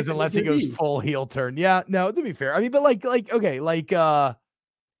know. He says unless he goes full heel turn. Yeah, no, to be fair. I mean, but like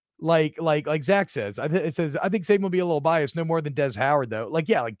Zach says, I think Saban will be a little biased, no more than Des Howard though. Like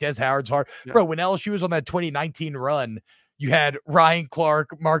Des Howard's hard, bro. When LSU was on that 2019 run, you had Ryan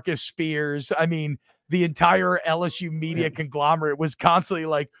Clark, Marcus Spears. I mean, the entire LSU media conglomerate was constantly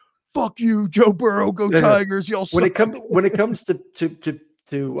like, "Fuck you, Joe Burrow, go Tigers." Y'all. When it comes to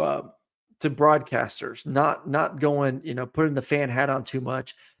broadcasters, not going, putting the fan hat on too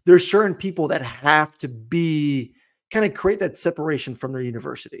much. There's certain people that have to be kind of create that separation from their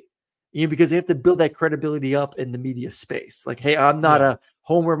university, because they have to build that credibility up in the media space. Like, hey, I'm not a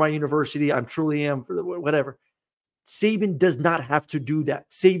homer at my university. I truly am, whatever. Saban does not have to do that.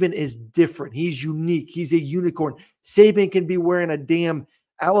 Saban is different. He's unique. He's a unicorn. Saban can be wearing a damn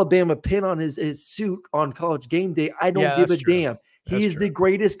Alabama pin on his suit on College Game Day. I don't give a damn. He is the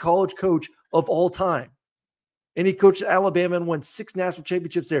greatest college coach of all time. And he coached Alabama and won 6 national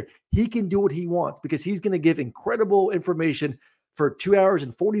championships there. He can do what he wants because he's going to give incredible information for 2 hours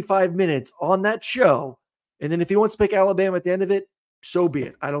and 45 minutes on that show. And then if he wants to pick Alabama at the end of it, so be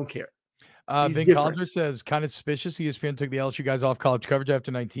it. I don't care. Vin Collins says, kind of suspicious ESPN took the LSU guys off college coverage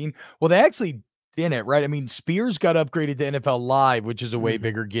after 19. Well, they actually didn't, right? I mean, Spears got upgraded to NFL Live, which is a way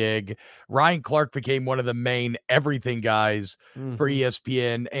bigger gig. Ryan Clark became one of the main everything guys for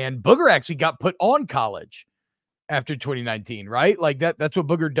ESPN, and Booger actually got put on college after 2019, right? Like that's what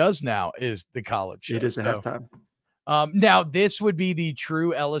Booger does now, is the college show. It is a halftime. Now this would be the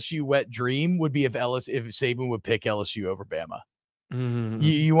true LSU wet dream, would be if Saban would pick LSU over Bama.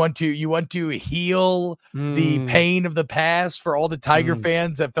 You want to heal the pain of the past for all the Tiger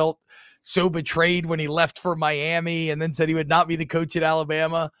fans that felt so betrayed when he left for Miami and then said he would not be the coach at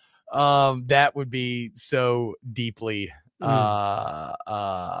Alabama. That would be so deeply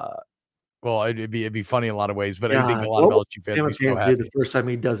well, it'd be funny in a lot of ways, but I think a lot of LSU fans would be so happy. The first time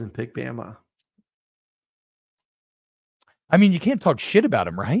he doesn't pick Bama. I mean, you can't talk shit about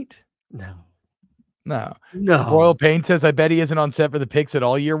him, right? No. Royal Payne says, I bet he isn't on set for the picks at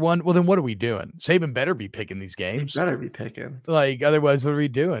all year one. Well, then what are we doing? Saban better be picking these games. He better be picking. Like, otherwise, what are we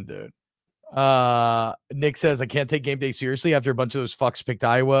doing, dude? Nick says, I can't take game day seriously after a bunch of those fucks picked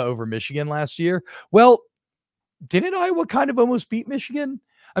Iowa over Michigan last year. Well, didn't Iowa kind of almost beat Michigan?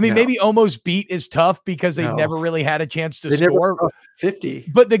 I mean, maybe almost beat is tough because they never really had a chance to score. Never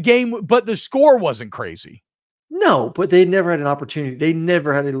 50. But the score wasn't crazy. No, but they never had an opportunity. They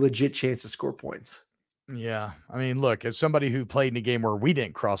never had a legit chance to score points. Yeah. I mean, look, as somebody who played in a game where we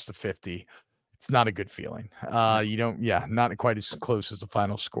didn't cross the 50, it's not a good feeling. Not quite as close as the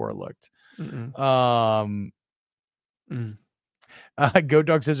final score looked. Goat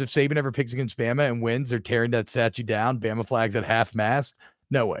Dog says if Saban ever picks against Bama and wins, they're tearing that statue down. Bama flags at half mast.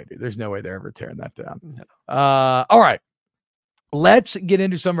 No way, dude. There's no way they're ever tearing that down. No. All right. Let's get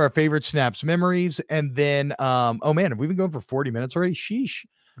into some of our favorite snaps memories. And then, oh man, have we been going for 40 minutes already? Sheesh.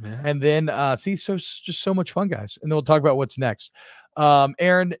 Yeah. And then, just so much fun, guys. And then we'll talk about what's next.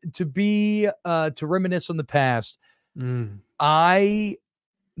 Aaron, to reminisce on the past, I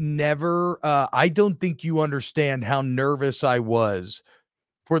don't think you understand how nervous I was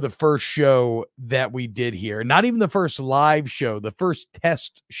for the first show that we did here. Not even the first live show, the first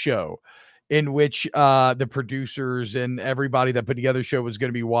test show in which the producers and everybody that put together the show was going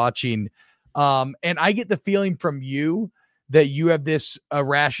to be watching. And I get the feeling from you that you have this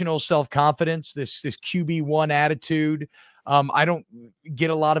irrational self-confidence, this QB1 attitude. I don't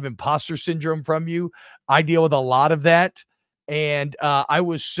get a lot of imposter syndrome from you. I deal with a lot of that. And I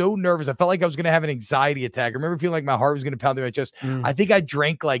was so nervous. I felt like I was going to have an anxiety attack. I remember feeling like my heart was going to pound through my chest. I think I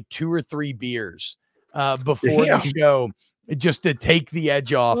drank like 2 or 3 beers before the show just to take the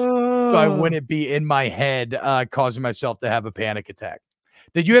edge off so I wouldn't be in my head causing myself to have a panic attack.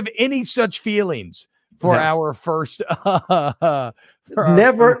 Did you have any such feelings for our first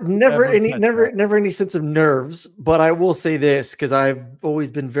never any sense of nerves, but I will say this because I've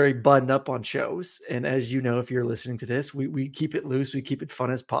always been very buttoned up on shows, and as you know, if you're listening to this, we keep it loose, we keep it fun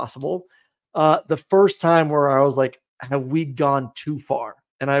as possible. The first time where I was like, have we gone too far?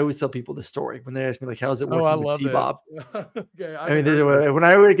 And I always tell people the story when they ask me like, how's it working with T-Bob? Okay, I mean, when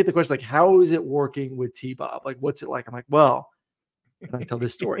I would get the question like, how is it working with T-Bob? Like, what's it like? I'm like, well, and I tell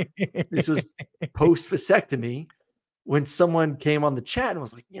this story. This was post vasectomy when someone came on the chat and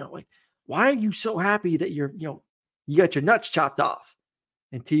was like, like, why are you so happy that you got your nuts chopped off?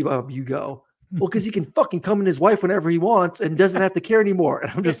 And T-Bob, you go, well, because he can fucking come in his wife whenever he wants and doesn't have to care anymore.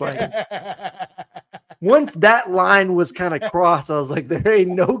 And I'm just like, once that line was kind of crossed, I was like, there ain't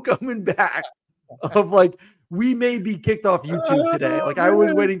no coming back of like, we may be kicked off YouTube today. Like I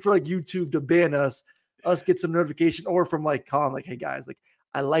was waiting for like YouTube to ban us get some notification or from like Colin, like, hey guys, like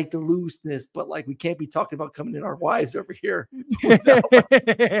I like the looseness, but like we can't be talking about coming in our wives over here without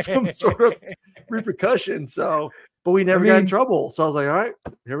like, some sort of repercussion. So, but we never got in trouble. So I was like, all right,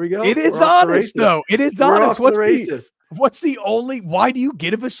 here we go. It is honest though. It is honest. What's the only, why do you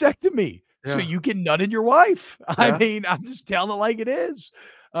get a vasectomy? Yeah. So you can nut in your wife. Yeah. I mean, I'm just telling it like it is.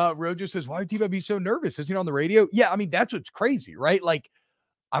 Rojo says, why would T-Bob be so nervous? Isn't he on the radio? Yeah. I mean, that's what's crazy, right? Like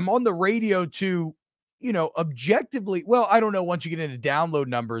I'm on the radio to, objectively, well, I don't know once you get into download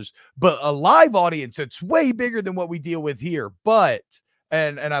numbers, but a live audience, it's way bigger than what we deal with here. But,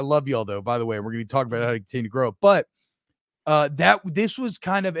 and I love y'all though, by the way, we're going to be talking about how to continue to grow. But this was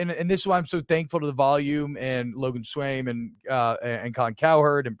kind of, and this is why I'm so thankful to the Volume and Logan Swaim and Colin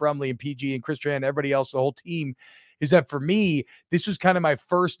Cowherd and Brumley and PG and Chris Tran and everybody else, the whole team, is that for me, this was kind of my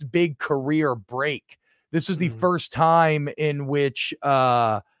first big career break. This was the first time in which,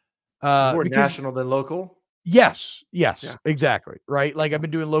 more national than local. Yes, yeah. Exactly. Right. Like I've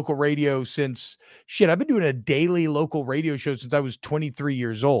been doing local radio since I've been doing a daily local radio show since I was 23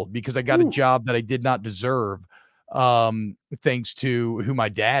 years old because I got a job that I did not deserve. Thanks to who my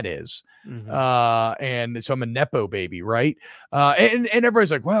dad is. And so I'm a Nepo baby. Right. And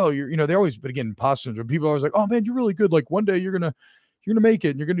everybody's like, well, they always, but again, imposter syndrome, people are always like, oh man, you're really good. Like one day you're going to make it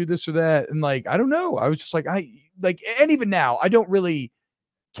and you're going to do this or that. And like, I don't know. I was just like, and even now I don't really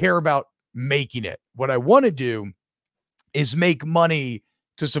care about making it. What I want to do is make money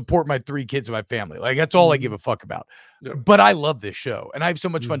to support my 3 kids and my family. Like that's all I give a fuck about. Yeah. But I love this show and I have so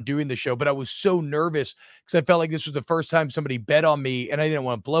much fun doing the show, but I was so nervous because I felt like this was the first time somebody bet on me and I didn't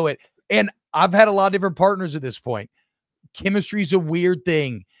want to blow it. And I've had a lot of different partners at this point. Chemistry is a weird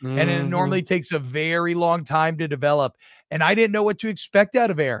thing and it normally takes a very long time to develop. And I didn't know what to expect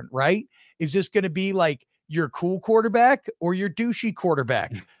out of Aaron, right? Is this going to be like your cool quarterback or your douchey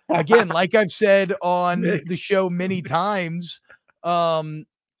quarterback? Again, like I've said on the show many times,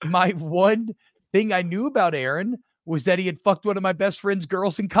 my one thing I knew about Aaron was that he had fucked one of my best friend's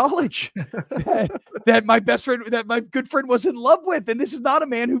girls in college that my good friend was in love with. And this is not a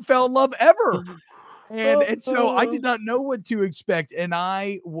man who fell in love ever. And so I did not know what to expect. And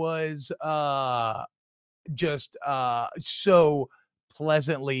I was just so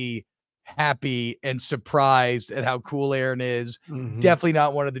pleasantly happy and surprised at how cool Aaron is. Definitely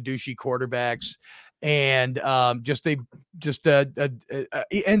not one of the douchey quarterbacks. And just instant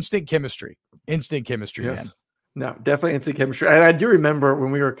chemistry, yes. Man. No, definitely instant chemistry. And I do remember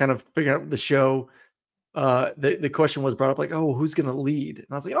when we were kind of figuring out the show, the question was brought up like, oh, who's going to lead? And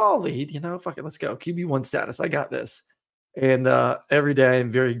I was like, oh, I'll lead, fuck it, let's go. QB1 status. I got this. And every day I'm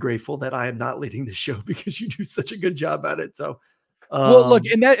very grateful that I am not leading the show because you do such a good job at it. So Well, look,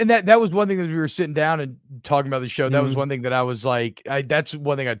 and that was one thing that we were sitting down and talking about the show. That was Mhm. one thing that I was like, that's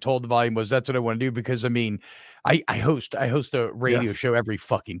one thing I told the volume was that's what I want to do because I mean, I host a radio Yes. show every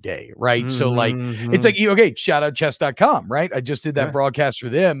fucking day, right? So like, it's Mhm. like okay, shout out chess.com, right? I just did that Yeah. broadcast for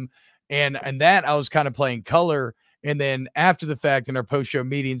them, and that I was kind of playing color. And then after the fact in our post show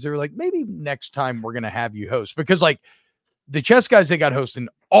meetings, they were like, maybe next time we're gonna have you host because like the chess guys they got hosting,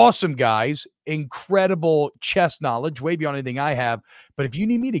 awesome guys, incredible chess knowledge, way beyond anything I have. But if you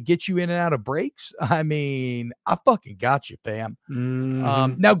need me to get you in and out of breaks, I mean, I fucking got you, fam.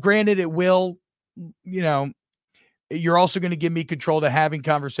 Mhm. Now, granted, it will, you know, you're also going to give me control to having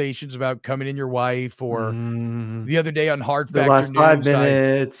conversations about coming in your wife or Mhm. the other day on Hard The Factor last 5 News.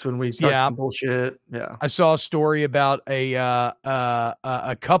 minutes when we talk Yeah, some bullshit. Yeah. I saw a story about a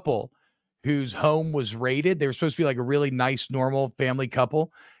couple whose home was raided. They were supposed to be like a really nice, normal family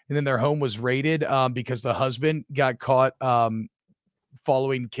couple, and then their home was raided because the husband got caught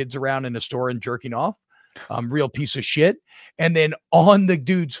following kids around in a store and jerking off. Real piece of shit. And then on the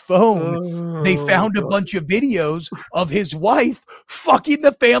dude's phone, they Oh, found a God. bunch of videos of his wife fucking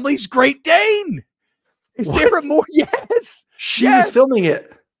the family's Great Dane. Is there a What? more? Yes. She was filming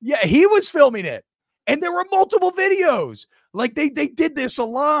it. Yeah, he was filming it. And there were multiple videos. Like they did this a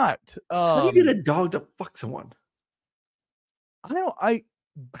lot. How do you get a dog to fuck someone? Holy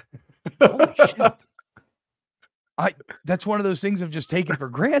shit. That's one of those things I've just taken for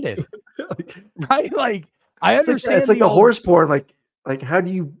granted. Right? Like I understand it's like the horse porn. Like how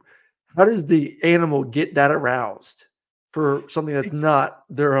does the animal get that aroused for something that's not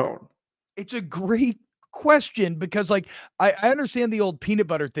their own? It's a great question because like I understand the old peanut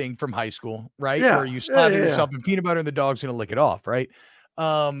butter thing from high school, right? Yeah. Where you slather Yeah. yourself in peanut butter and the dog's gonna lick it off, right?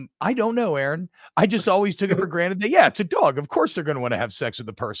 I don't know, Aaron. I just always took it for granted that yeah, it's a dog. Of course they're gonna want to have sex with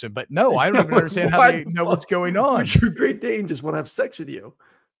the person, but no, I don't even understand how they know what's going on. Would your Great Dane just want to have sex with you?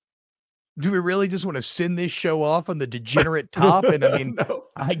 Do we really just want to send this show off on the degenerate top? And I mean, No.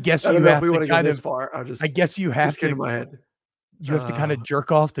 I guess I you don't know if have we to want to go kind this of far. I guess you have came to to my head. you have to kind of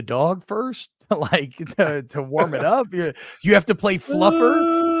jerk off the dog first, like to warm it up. You have to play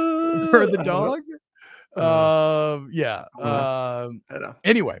fluffer for the dog. Yeah. I know.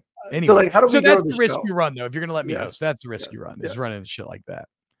 Anyway. So like, how do we So grow that's the the risk show? you run, though. If you're gonna let me Yes. host, that's the risk you run. Is Yeah. running shit like that.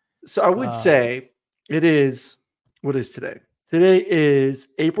 So I would say it is. What is today? Today is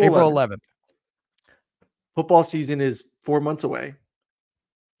April 11th. Football season is 4 months away.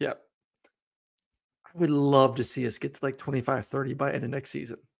 Yep. I would love to see us get to like 25, 30 by end of next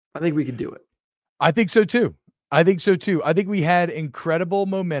season. I think we could do it. I think so too. I think we had incredible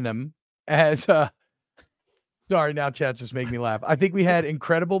momentum as sorry, now chat just make me laugh. I think we had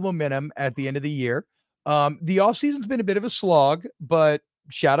incredible momentum at the end of the year. The offseason's been a bit of a slog, but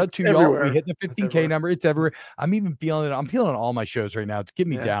shout out to y'all. We hit the 15K number. It's everywhere. I'm even feeling it. I'm feeling all my shows right now. It's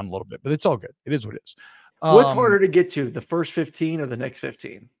getting me down a little bit, but it's all good. It is what it is. What's harder to get to, the first 15 or the next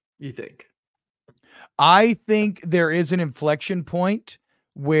 15, you think? I think there is an inflection point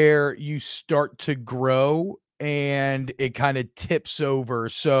where you start to grow and it kind of tips over.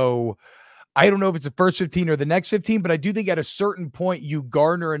 So I don't know if it's the first 15 or the next 15, but I do think at a certain point you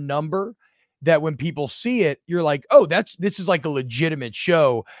garner a number that when people see it, you're like, oh, this is like a legitimate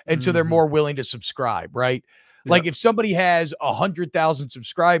show. And so they're more willing to subscribe, right? Like if somebody has 100,000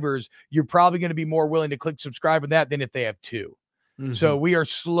 subscribers, you're probably going to be more willing to click subscribe on that than if they have 2. So we are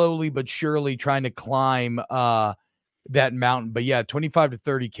slowly but surely trying to climb that mountain. But yeah, 25 to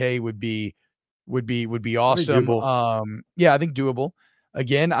 30K would be awesome. Yeah, I think doable.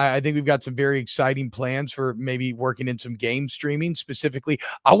 Again, I think we've got some very exciting plans for maybe working in some game streaming specifically.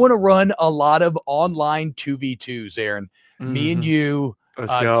 I want to run a lot of online 2v2s, Aaron. Me and you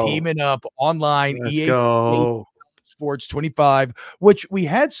teaming up online. EA Sports 25, which we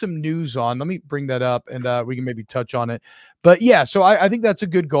had some news on. Let me bring that up and we can maybe touch on it. But yeah, so I think that's a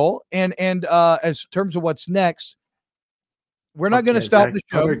good goal. And as terms of what's next, we're not going to stop the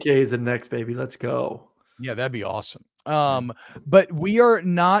show. 100K is the next, baby. Let's go. Yeah, that'd be awesome. But we are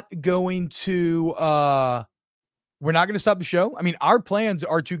not going to we're not going to stop the show. I mean, our plans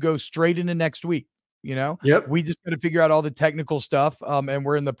are to go straight into next week, you know? Yep. We just got to figure out all the technical stuff. And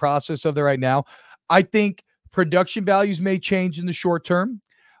we're in the process of that right now. I think production values may change in the short term.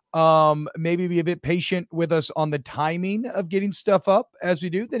 Maybe be a bit patient with us on the timing of getting stuff up as we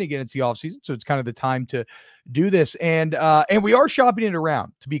do. Then again, it's the off season, so it's kind of the time to do this. And we are shopping it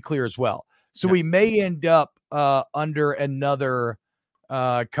around, to be clear as well. So we may end up under another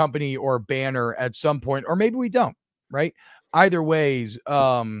company or banner at some point, or maybe we don't, right? Either ways,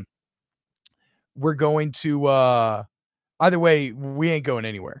 we're going to either way, we ain't going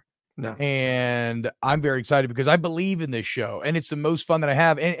anywhere. No. And I'm very excited because I believe in this show and it's the most fun that I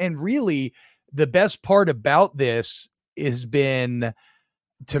have. And really the best part about this has been,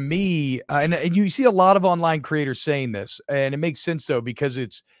 to me, and you see a lot of online creators saying this, and it makes sense though, because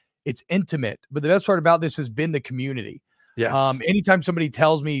it's intimate. But the best part about this has been the community. Yes. Anytime somebody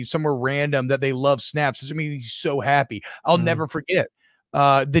tells me somewhere random that they love snaps, it makes me so happy. I'll never forget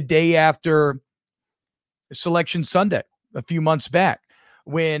the day after Selection Sunday a few months back,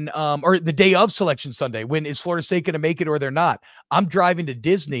 when or the day of Selection Sunday, when is Florida State going to make it or they're not? I'm driving to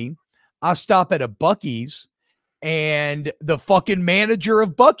Disney. I stop at a Buc-ee's, and the fucking manager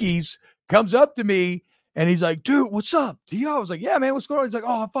of Buc-ee's comes up to me and he's like, dude, what's up? I was like, yeah, man, what's going on? He's like,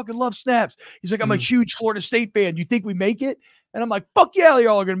 oh, I fucking love snaps. He's like, I'm a huge Florida State fan. You think we make it? And I'm like, fuck yeah,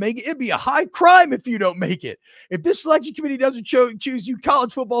 y'all are going to make it. It'd be a high crime if you don't make it. If this selection committee doesn't choose you,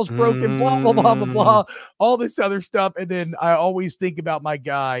 college football's broken, blah, blah, blah, blah, blah, all this other stuff. And then I always think about my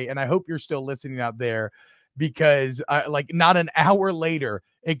guy, and I hope you're still listening out there, because not an hour later,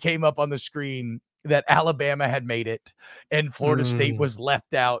 it came up on the screen that Alabama had made it and Florida State was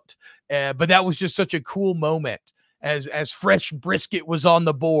left out. But that was just such a cool moment. As fresh brisket was on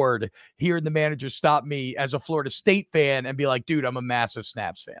the board, hearing the manager stop me as a Florida State fan and be like, dude, I'm a massive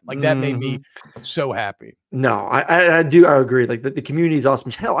Snaps fan. Like, that made me so happy. No, I do. I agree. Like, the community is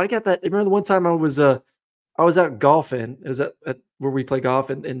awesome. Hell, I got that. I remember the one time I was out golfing. It was at where we play golf,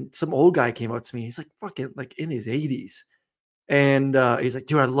 and some old guy came up to me. He's like fucking like in his 80s. And he's like,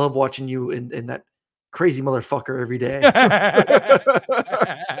 dude, I love watching you and that crazy motherfucker every day.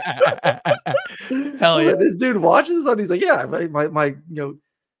 Hell yeah. This dude watches on. He's like, yeah, my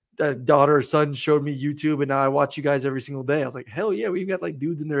daughter or son showed me YouTube, and now I watch you guys every single day. I was like, hell yeah, we've got like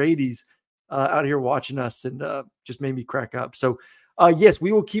dudes in their 80s out here watching us, and just made me crack up. So yes,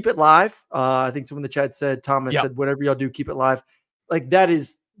 we will keep it live. I think someone in the chat said, Thomas said, whatever y'all do, keep it live. Like, that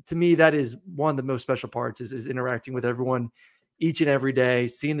is, to me, that is one of the most special parts is interacting with everyone each and every day,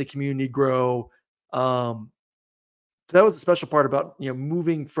 seeing the community grow. So that was a special part about,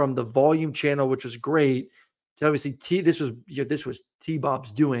 moving from the volume channel, which was great, to obviously this was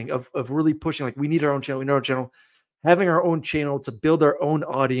T-Bob's doing of really pushing, like, we need our own channel. We know our channel, having our own channel to build our own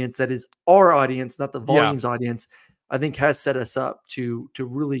audience. That is our audience, not the volumes audience. I think has set us up to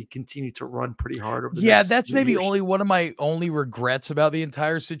really continue to run pretty hard over the next that's maybe years. only one of my only regrets about the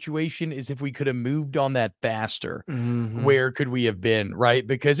entire situation is if we could have moved on that faster, where could we have been, right?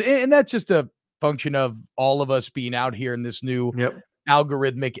 Because, and that's just a function of all of us being out here in this new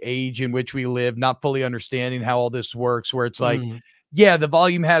algorithmic age in which we live, not fully understanding how all this works, where it's like, the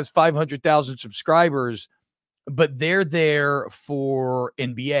volume has 500,000 subscribers, but they're there for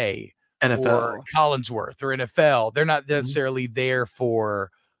NBA, NFL, or Collinsworth, or NFL. They're not necessarily there for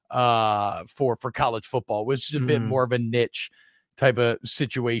college football, which is a bit more of a niche type of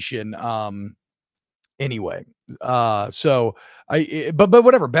situation. Anyway, so but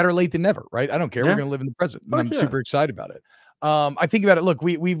whatever, better late than never, right? I don't care. We're gonna live in the present, and I'm super excited about it. I think about it. Look,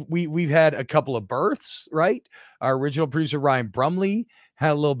 we've had a couple of births, right? Our original producer Ryan Brumley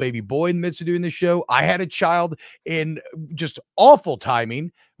had a little baby boy in the midst of doing the show. I had a child in just awful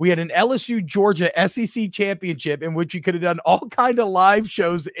timing. We had an LSU Georgia SEC championship in which we could have done all kind of live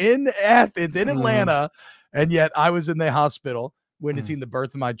shows in Athens, in Atlanta, and yet I was in the hospital witnessing the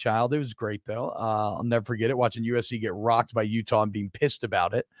birth of my child. It was great, though. I'll never forget it, watching USC get rocked by Utah and being pissed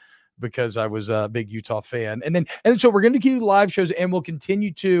about it, because I was a big Utah fan. And so we're going to keep live shows, and we're going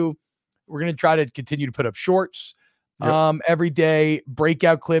to try to continue to put up shorts every day,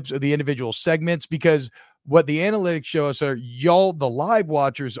 breakout clips of the individual segments, because what the analytics show us are y'all, the live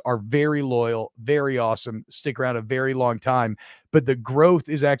watchers, are very loyal, very awesome, stick around a very long time. But the growth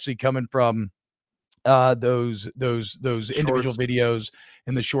is actually coming from those individual videos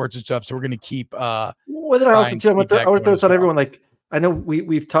and the shorts and stuff. So we're going to keep I want to throw this on everyone. Like, I know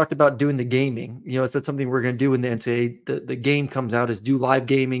we've talked about doing the gaming, is that something we're going to do when the NCAA, the game comes out, is do live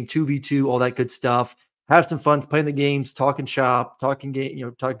gaming, 2v2, all that good stuff, have some fun playing the games, talking shop, talking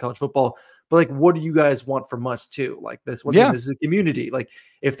college football. But like, what do you guys want from us too? Like, this is a community. Like,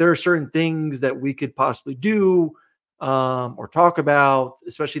 if there are certain things that we could possibly do, or talk about,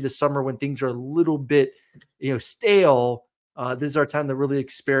 especially this summer when things are a little bit, stale, this is our time to really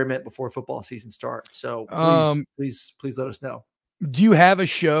experiment before football season starts. So please let us know. Do you have a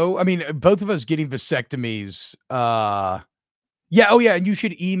show? I mean, both of us getting vasectomies. And you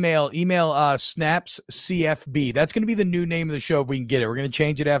should email Snaps CFB. That's going to be the new name of the show if we can get it. We're going to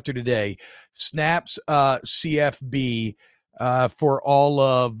change it after today. Snaps CFB for all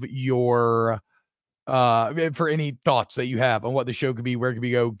of your for any thoughts that you have on what the show could be, where it could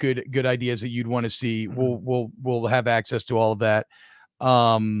be go, good ideas that you'd want to see. We'll have access to all of that.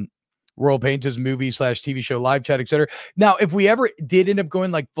 World Paints as movie/TV show, live chat, etc. Now, if we ever did end up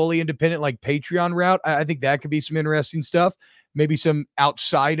going like fully independent, like Patreon route, I think that could be some interesting stuff. Maybe some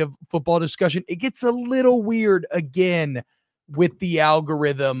outside of football discussion. It gets a little weird again with the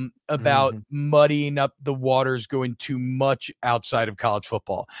algorithm about muddying up the waters, going too much outside of college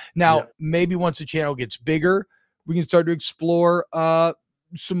football. Now, maybe once the channel gets bigger, we can start to explore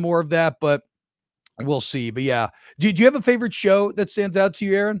some more of that, but we'll see. But yeah, do you have a favorite show that stands out to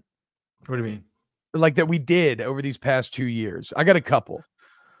you, Aaron? What do you mean? Like that we did over these past 2 years? I got a couple.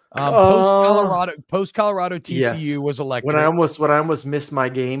 Post Colorado TCU was electric. When I almost missed my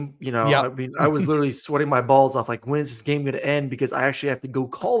game, I mean, I was literally sweating my balls off. Like, when is this game going to end? Because I actually have to go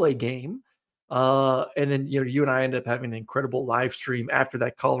call a game. And then, you and I ended up having an incredible live stream after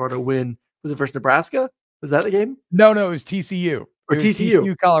that Colorado win. Was it versus Nebraska? Was that the game? No, it was TCU. Or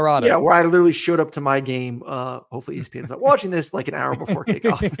TCU, Colorado. Yeah, where I literally showed up to my game. Hopefully ESPN's not watching this like an hour before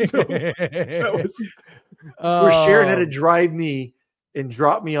kickoff. So that was where Sharon had to drive me and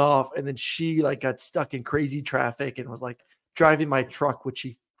drop me off, and then she like got stuck in crazy traffic and was like driving my truck, which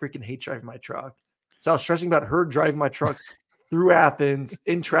she freaking hates driving my truck. So I was stressing about her driving my truck through Athens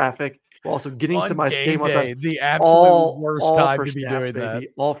in traffic, while also getting to my game on time. The absolute worst time to be doing that.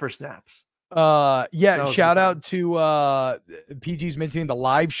 All for snaps. Shout out to PG's mentioning the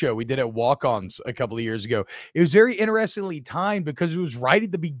live show we did at Walk-Ons a couple of years ago. It was very interestingly timed because it was right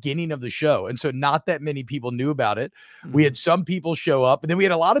at the beginning of the show, and so not that many people knew about it. We had some people show up, and then we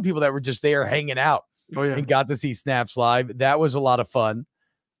had a lot of people that were just there hanging out and got to see Snaps live. That was a lot of fun.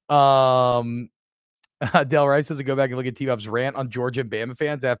 Del Rice says to go back and look at T-Bob's rant on Georgia and Bama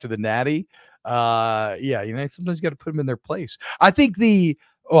fans after the Natty. Sometimes you got to put them in their place. I think the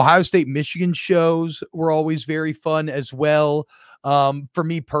Ohio State, Michigan shows were always very fun as well. For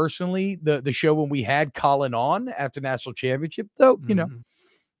me personally, the show when we had Colin on after national championship, though,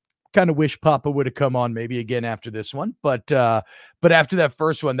 kind of wish Papa would have come on maybe again after this one. But after that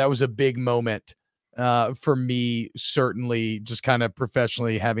first one, that was a big moment for me, certainly just kind of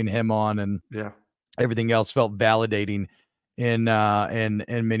professionally having him on, and everything else felt validating in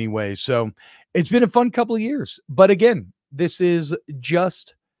many ways. So it's been a fun couple of years, but again, this is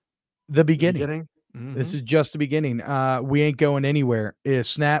just the beginning. This is just the beginning. We ain't going anywhere.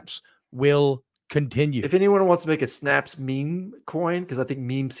 Snaps will continue. If anyone wants to make a Snaps meme coin, because I think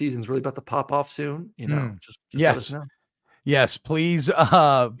meme season's really about to pop off soon, just let us know. Yes, please.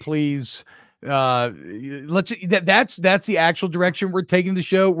 Please. That's the actual direction we're taking the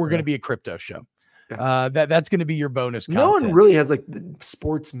show. We're going to be a crypto show. That's going to be your bonus content. No one really has like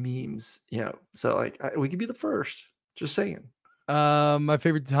sports memes, so like we could be the first. Just saying. My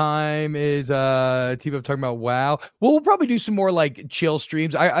favorite time is T-Bob talking about WoW. Well, we'll probably do some more like chill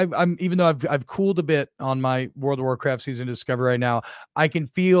streams. I'm even though I've cooled a bit on my World of Warcraft season discover right now, I can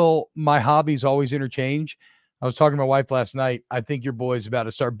feel my hobbies always interchange. I was talking to my wife last night. I think your boy's about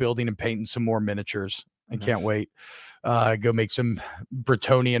to start building and painting some more miniatures. I can't wait. Go make some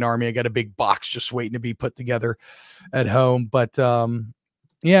Bretonian army. I got a big box just waiting to be put together at home. But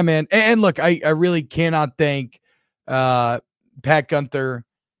yeah, man. And look, I really cannot thank Pat Gunther,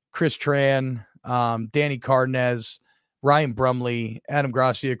 Chris Tran, Danny Cardenas, Ryan Brumley, Adam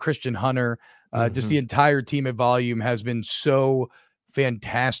Gracia, Christian Hunter, just the entire team at Volume has been so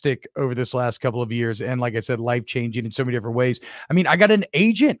fantastic over this last couple of years. And like I said, life-changing in so many different ways. I mean, I got an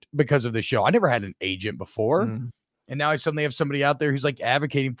agent because of the show. I never had an agent before. And now I suddenly have somebody out there who's like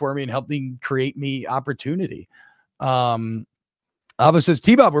advocating for me and helping create me opportunity. Abba says,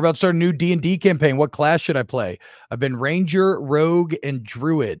 T-Bob, we're about to start a new D&D campaign. What class should I play? I've been Ranger, Rogue, and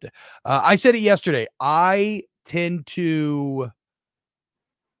Druid. I said it yesterday. I tend to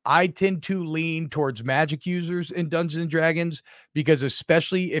lean towards magic users in Dungeons and Dragons because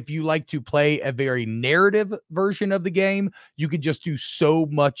especially if you like to play a very narrative version of the game, you could just do so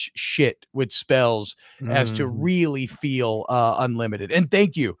much shit with spells as to really feel unlimited. And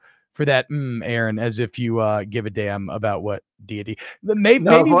thank you for that, Aaron, as if you give a damn about what deity. Maybe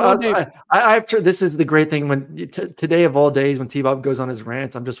one day. I've heard this is the great thing when today of all days when T-Bob goes on his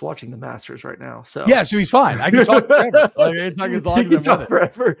rants, I'm just watching the Masters right now. So yeah, so he's fine. I can talk forever. I can talk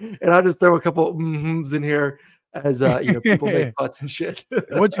forever, and I'll just throw a couple in here as people make putts and shit.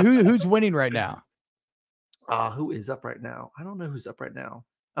 Who's winning right now? Who is up right now? I don't know who's up right now.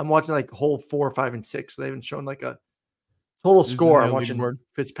 I'm watching like hole 4, 5, and 6. So they haven't shown like a total score. I'm watching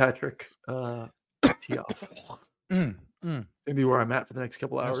Fitzpatrick tee off. Maybe where I'm at for the next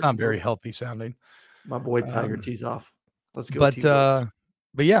couple hours. It's not very healthy sounding. My boy Tiger tees off. Let's go.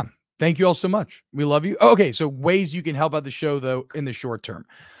 But yeah, thank you all so much. We love you. Okay, so ways you can help out the show though in the short term.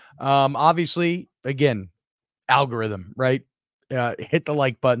 Obviously, again, algorithm, right? Hit the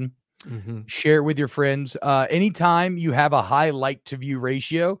like button. Share it with your friends. Anytime you have a high like to view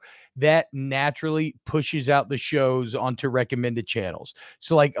ratio, that naturally pushes out the shows onto recommended channels.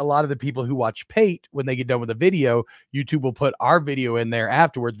 So like a lot of the people who watch Pate, when they get done with a video, YouTube will put our video in there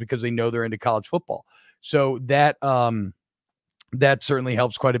afterwards because they know they're into college football. So that that certainly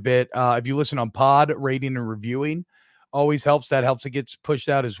helps quite a bit. If you listen on Pod, rating and reviewing always helps. That helps. It gets pushed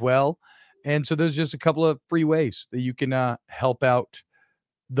out as well. And so there's just a couple of free ways that you can help out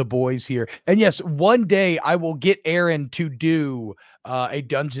the boys here. And yes, one day I will get Aaron to do a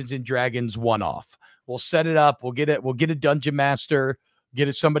Dungeons and Dragons one-off. We'll set it up. We'll get a dungeon master,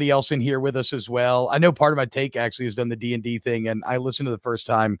 somebody else in here with us as well. I know part of my take actually has done the D&D thing, and I listened to the first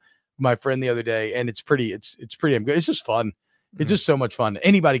time my friend the other day, and it's pretty damn good. It's just fun. It's just so much fun.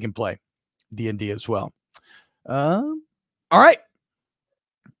 Anybody can play D&D as well. All right.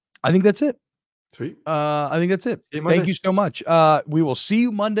 I think that's it. Sweet. I think that's it. Thank you so much. We will see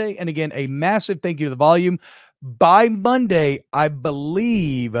you Monday. And again, a massive thank you to the volume. By Monday, I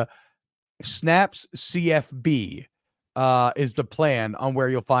believe Snaps CFB is the plan on where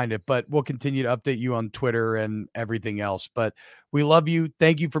you'll find it, but we'll continue to update you on Twitter and everything else. But we love you.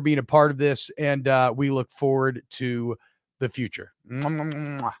 Thank you for being a part of this. And we look forward to the future.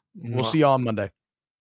 We'll see you on Monday.